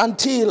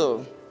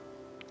until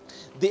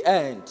the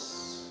end.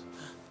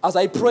 As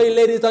I pray,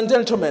 ladies and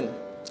gentlemen,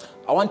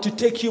 I want to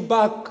take you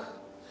back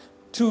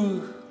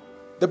to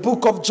the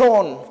book of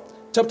John,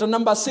 chapter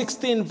number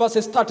 16,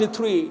 verses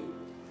 33.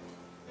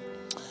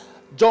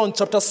 John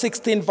chapter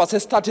 16,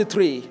 verses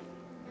 33.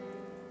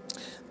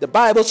 The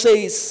Bible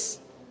says,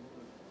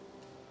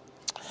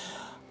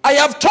 I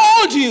have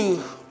told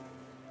you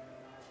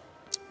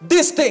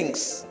these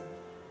things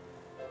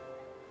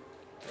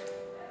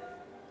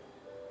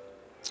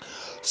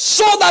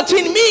so that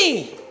in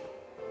me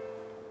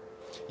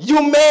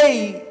you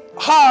may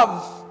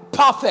have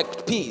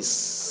perfect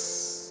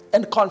peace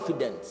and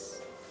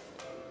confidence.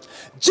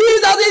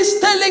 Jesus is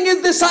telling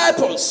his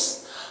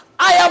disciples,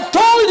 I have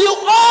told you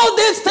all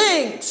these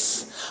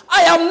things.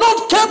 I have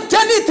not kept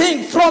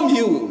anything from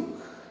you.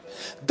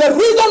 The reason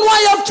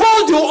why I have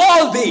told you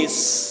all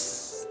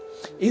this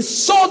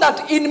is so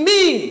that in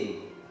me,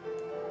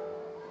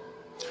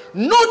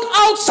 not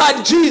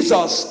outside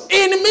Jesus,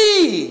 in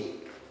me,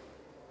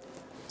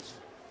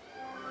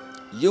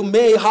 you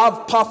may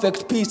have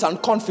perfect peace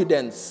and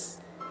confidence.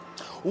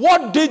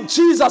 What did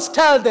Jesus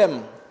tell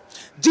them?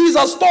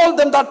 Jesus told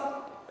them that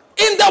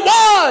in the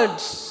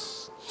world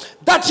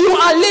that you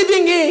are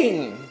living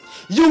in,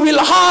 you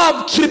will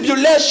have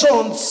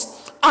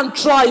tribulations and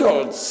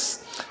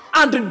trials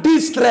and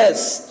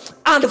distress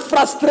and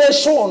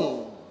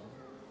frustration.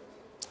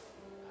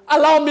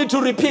 Allow me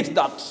to repeat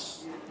that.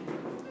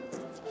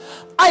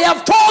 I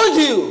have told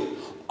you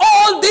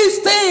all these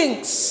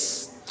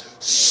things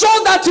so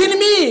that in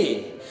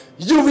me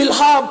you will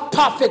have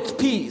perfect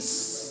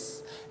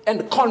peace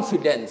and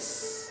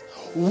confidence.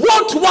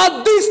 What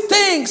were these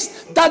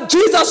things that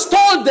Jesus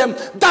told them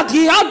that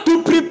he had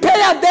to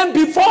prepare them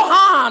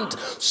beforehand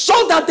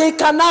so that they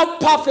can have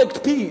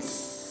perfect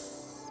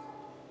peace?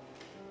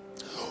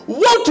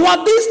 What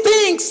were these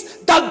things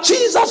that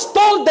Jesus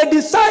told the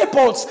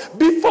disciples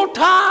before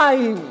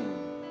time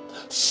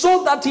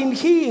so that in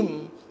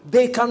him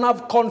they can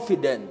have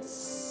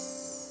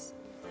confidence?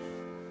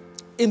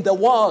 In the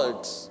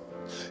world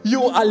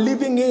you are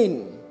living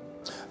in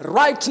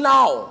right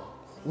now,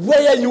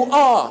 where you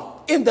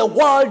are, in the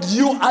world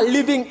you are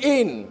living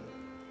in,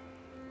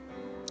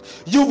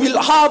 you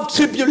will have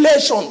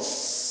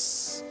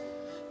tribulations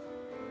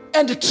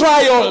and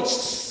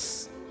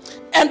trials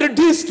and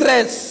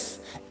distress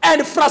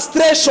and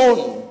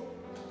frustration.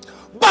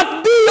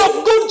 But be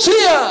of good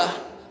cheer,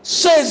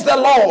 says the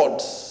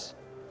Lord.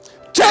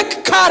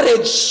 Take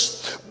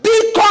courage,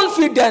 be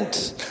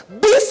confident,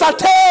 be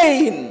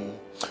certain,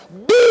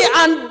 be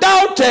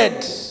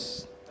undoubted,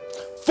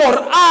 for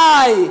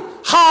I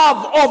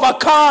have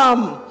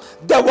overcome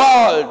the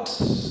world.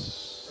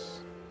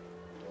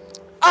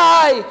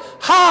 I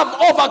have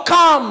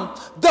overcome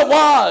the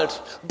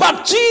world.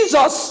 But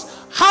Jesus,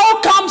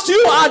 how comes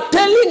you are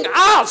telling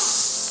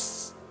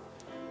us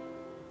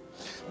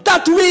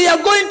that we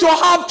are going to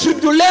have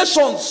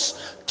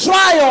tribulations,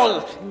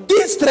 trial,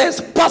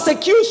 distress,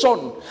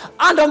 persecution,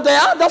 and on the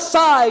other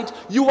side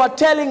you are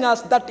telling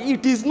us that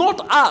it is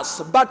not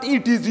us but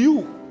it is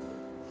you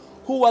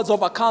who has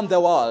overcome the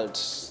world.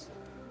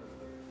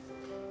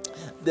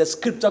 The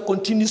scripture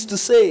continues to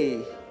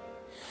say,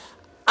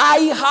 I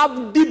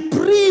have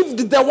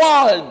deprived the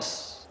world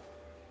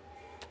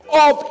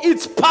of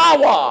its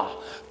power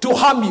to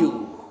harm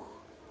you.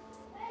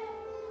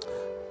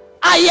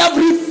 I have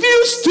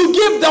refused to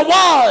give the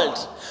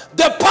world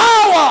the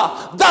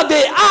power that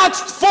they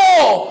asked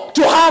for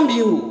to harm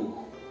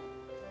you.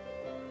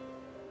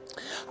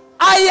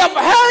 I have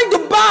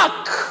held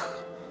back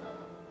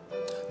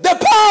the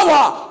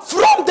power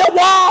from the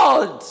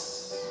world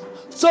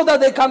so that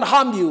they can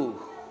harm you.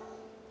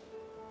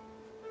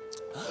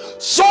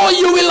 So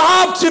you will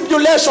have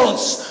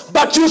tribulations,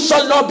 but you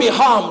shall not be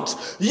harmed.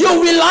 You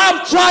will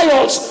have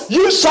trials,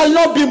 you shall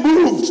not be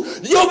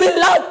moved. You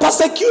will have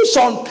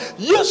persecution,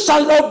 you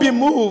shall not be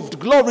moved.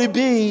 Glory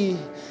be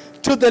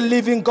to the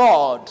living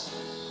God.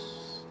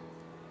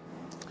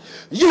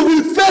 You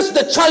will face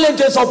the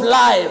challenges of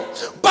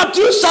life, but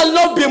you shall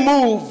not be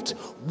moved.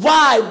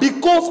 Why?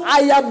 Because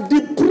I have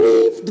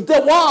deprived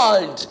the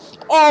world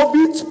of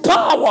its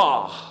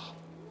power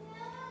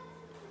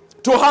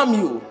to harm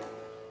you.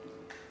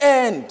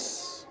 And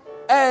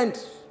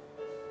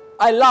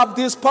I love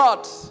this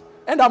part,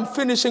 and I'm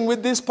finishing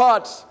with this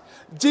part.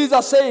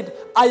 Jesus said,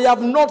 I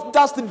have not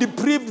just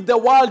deprived the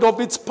world of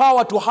its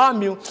power to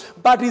harm you,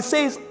 but he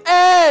says,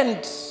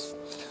 and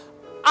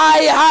I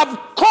have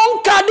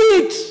conquered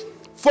it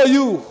for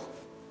you.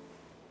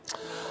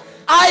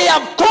 I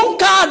have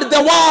conquered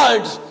the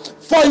world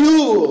for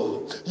you.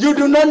 You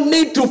do not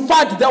need to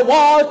fight the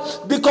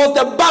world because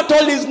the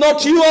battle is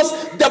not yours.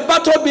 The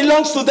battle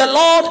belongs to the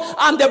Lord.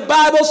 And the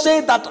Bible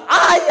says that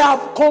I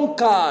have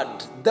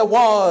conquered the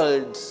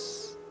world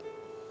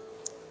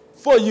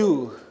for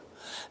you.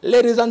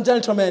 Ladies and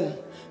gentlemen,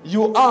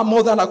 you are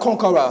more than a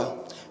conqueror.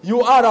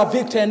 You are a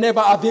victor and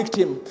never a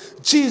victim.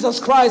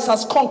 Jesus Christ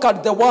has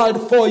conquered the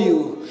world for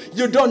you.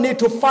 You don't need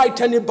to fight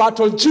any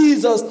battle.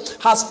 Jesus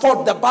has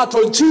fought the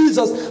battle.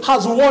 Jesus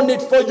has won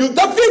it for you.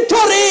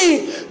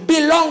 The victory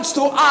belongs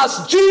to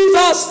us.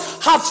 Jesus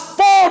has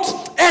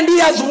fought and he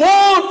has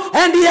won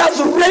and he has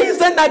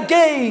risen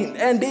again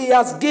and he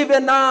has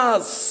given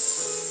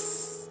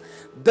us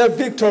the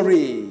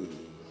victory.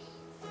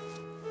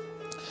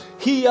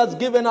 He has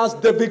given us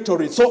the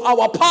victory. So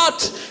our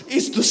part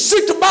is to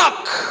sit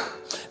back.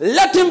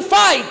 Let him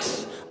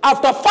fight.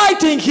 After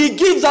fighting, he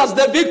gives us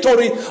the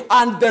victory.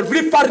 And the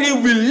referee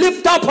will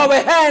lift up our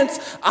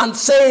hands and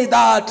say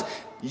that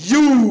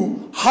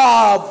you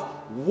have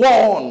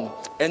won.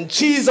 And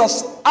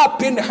Jesus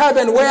up in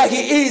heaven where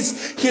he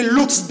is, he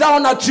looks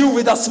down at you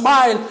with a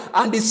smile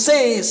and he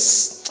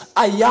says,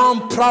 I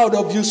am proud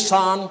of you,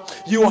 son.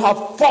 You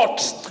have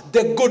fought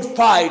the good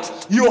fight.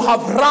 You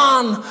have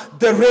run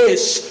the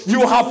race.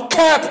 You have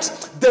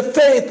kept the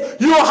faith.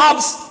 You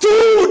have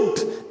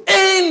stood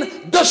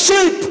in the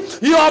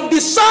sheep. You have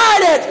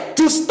decided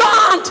to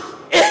stand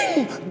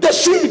in the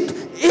sheep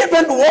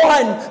even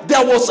when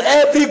there was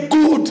every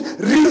good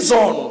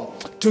reason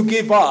to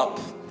give up.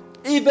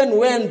 Even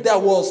when there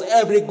was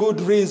every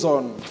good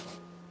reason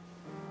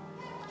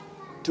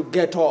to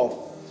get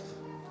off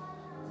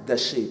the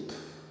sheep.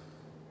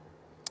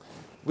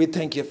 We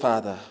thank you,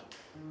 Father.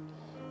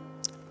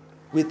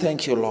 We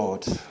thank you,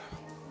 Lord.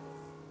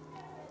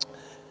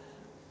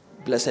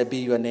 Blessed be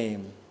your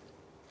name.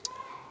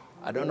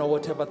 I don't know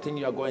whatever thing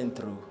you are going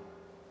through,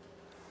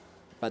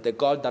 but the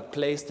God that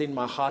placed in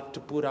my heart to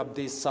put up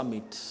this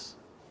summit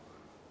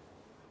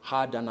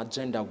had an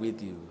agenda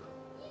with you.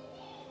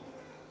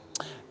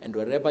 And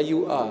wherever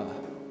you are,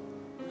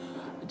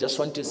 I just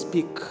want to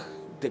speak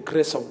the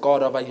grace of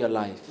God over your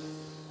life.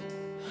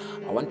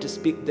 I want to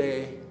speak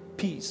the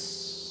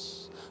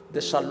peace, the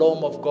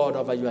shalom of God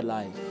over your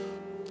life.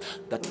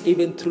 That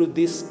even through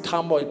this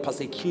turmoil,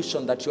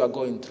 persecution that you are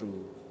going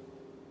through,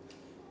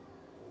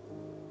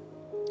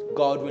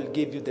 God will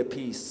give you the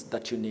peace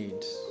that you need.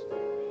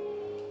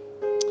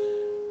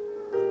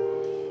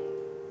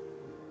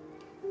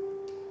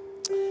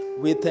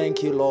 We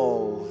thank you,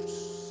 Lord.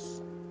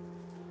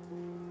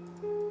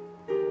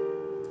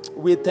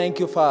 We thank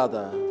you,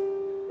 Father.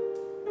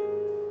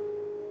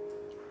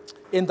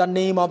 In the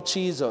name of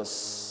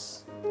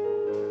Jesus.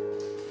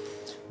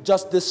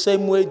 Just the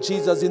same way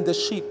Jesus in the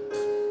ship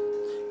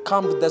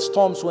calmed the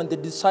storms when the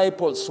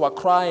disciples were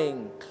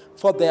crying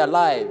for their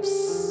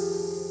lives.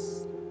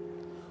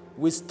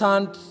 We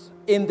stand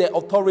in the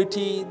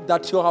authority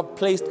that you have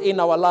placed in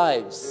our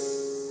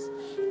lives,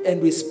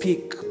 and we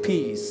speak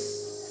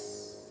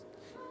peace.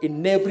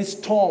 In every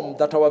storm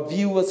that our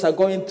viewers are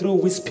going through,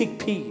 we speak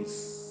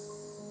peace.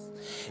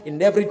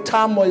 In every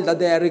turmoil that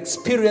they are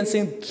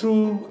experiencing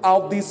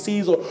throughout this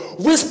season,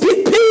 we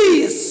speak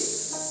peace.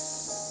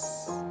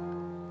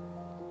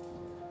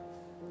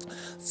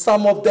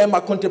 Some of them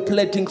are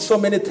contemplating so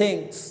many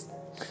things.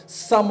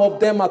 Some of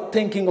them are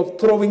thinking of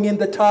throwing in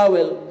the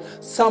towel.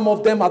 Some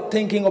of them are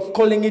thinking of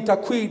calling it a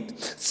quit.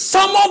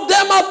 Some of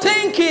them are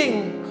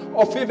thinking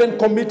of even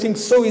committing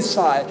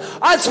suicide.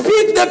 I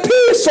speak the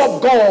peace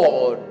of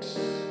God.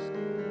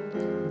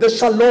 The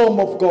shalom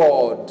of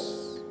God.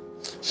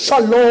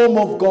 Shalom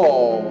of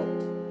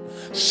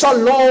God.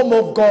 Shalom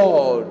of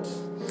God.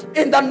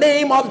 In the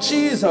name of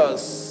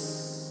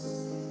Jesus,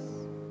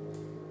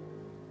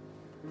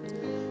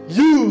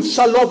 you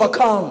shall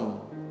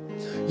overcome.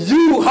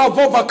 You have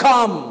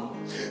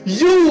overcome.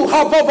 You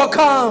have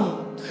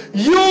overcome.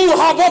 You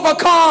have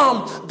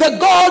overcome. The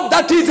God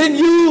that is in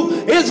you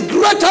is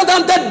greater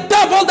than the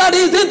devil that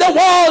is in the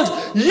world.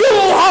 You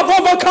have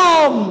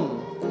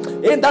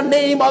overcome. In the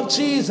name of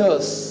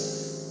Jesus.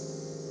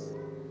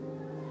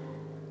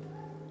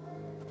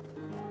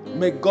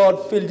 May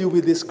God fill you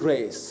with His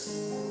grace.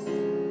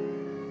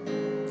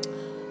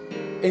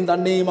 In the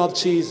name of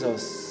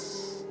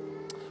Jesus.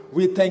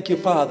 We thank you,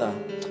 Father.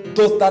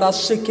 Those that are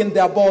sick in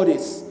their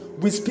bodies,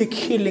 we speak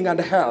healing and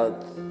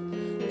health.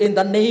 In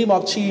the name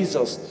of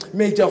Jesus,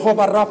 may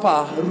Jehovah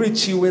Rapha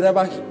reach you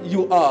wherever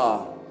you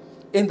are.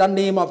 In the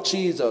name of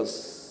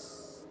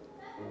Jesus.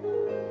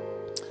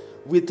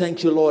 We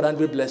thank you, Lord, and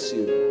we bless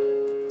you.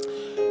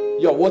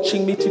 You are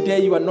watching me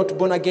today. You are not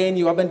born again.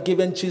 You haven't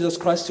given Jesus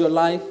Christ your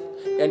life.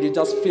 And you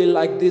just feel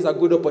like this is a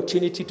good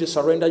opportunity to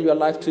surrender your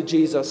life to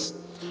Jesus.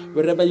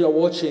 Wherever you are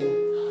watching,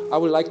 I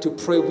would like to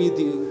pray with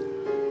you.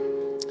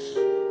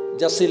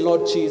 Just say,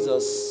 Lord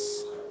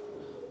Jesus,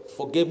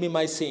 forgive me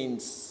my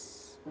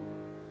sins.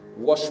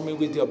 Wash me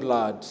with your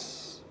blood.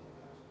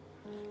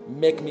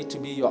 Make me to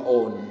be your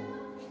own.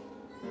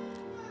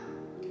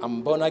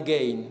 I'm born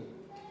again.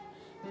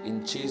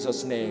 In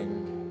Jesus'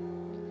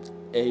 name,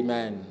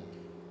 amen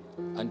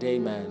and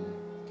amen.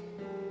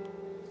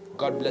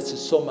 God bless you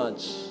so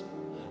much.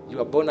 You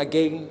are born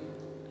again.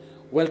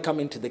 Welcome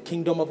into the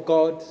kingdom of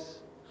God.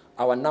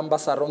 Our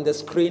numbers are on the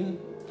screen.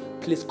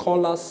 Please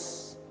call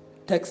us,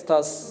 text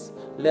us,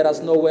 let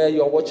us know where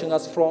you are watching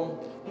us from.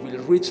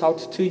 We'll reach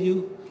out to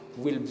you.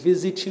 We'll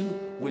visit you.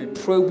 We'll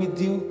pray with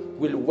you.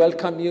 We'll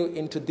welcome you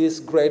into this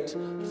great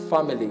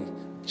family.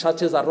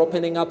 Churches are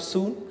opening up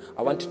soon.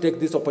 I want to take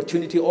this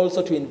opportunity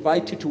also to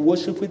invite you to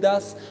worship with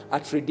us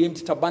at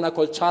Redeemed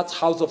Tabernacle Church,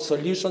 House of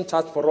Solution,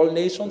 Church for All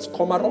Nations,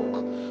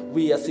 Komarok.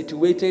 We are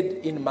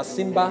situated in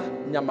Masimba,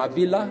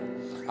 Nyamavila,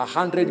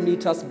 100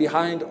 meters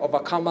behind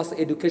Overcomers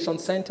Education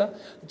Center.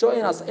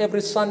 Join us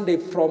every Sunday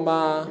from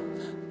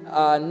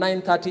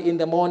 9:30 in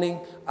the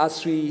morning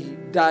as we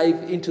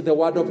dive into the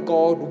Word of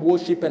God,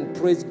 worship and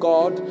praise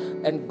God,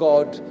 and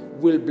God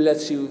will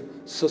bless you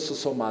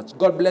so much.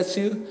 God bless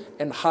you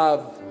and have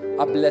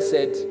a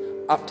blessed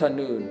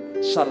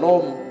afternoon.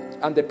 Shalom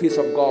and the peace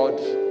of God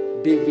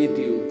be with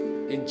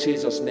you. In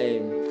Jesus'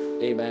 name,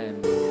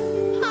 amen.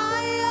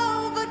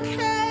 I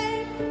overcame.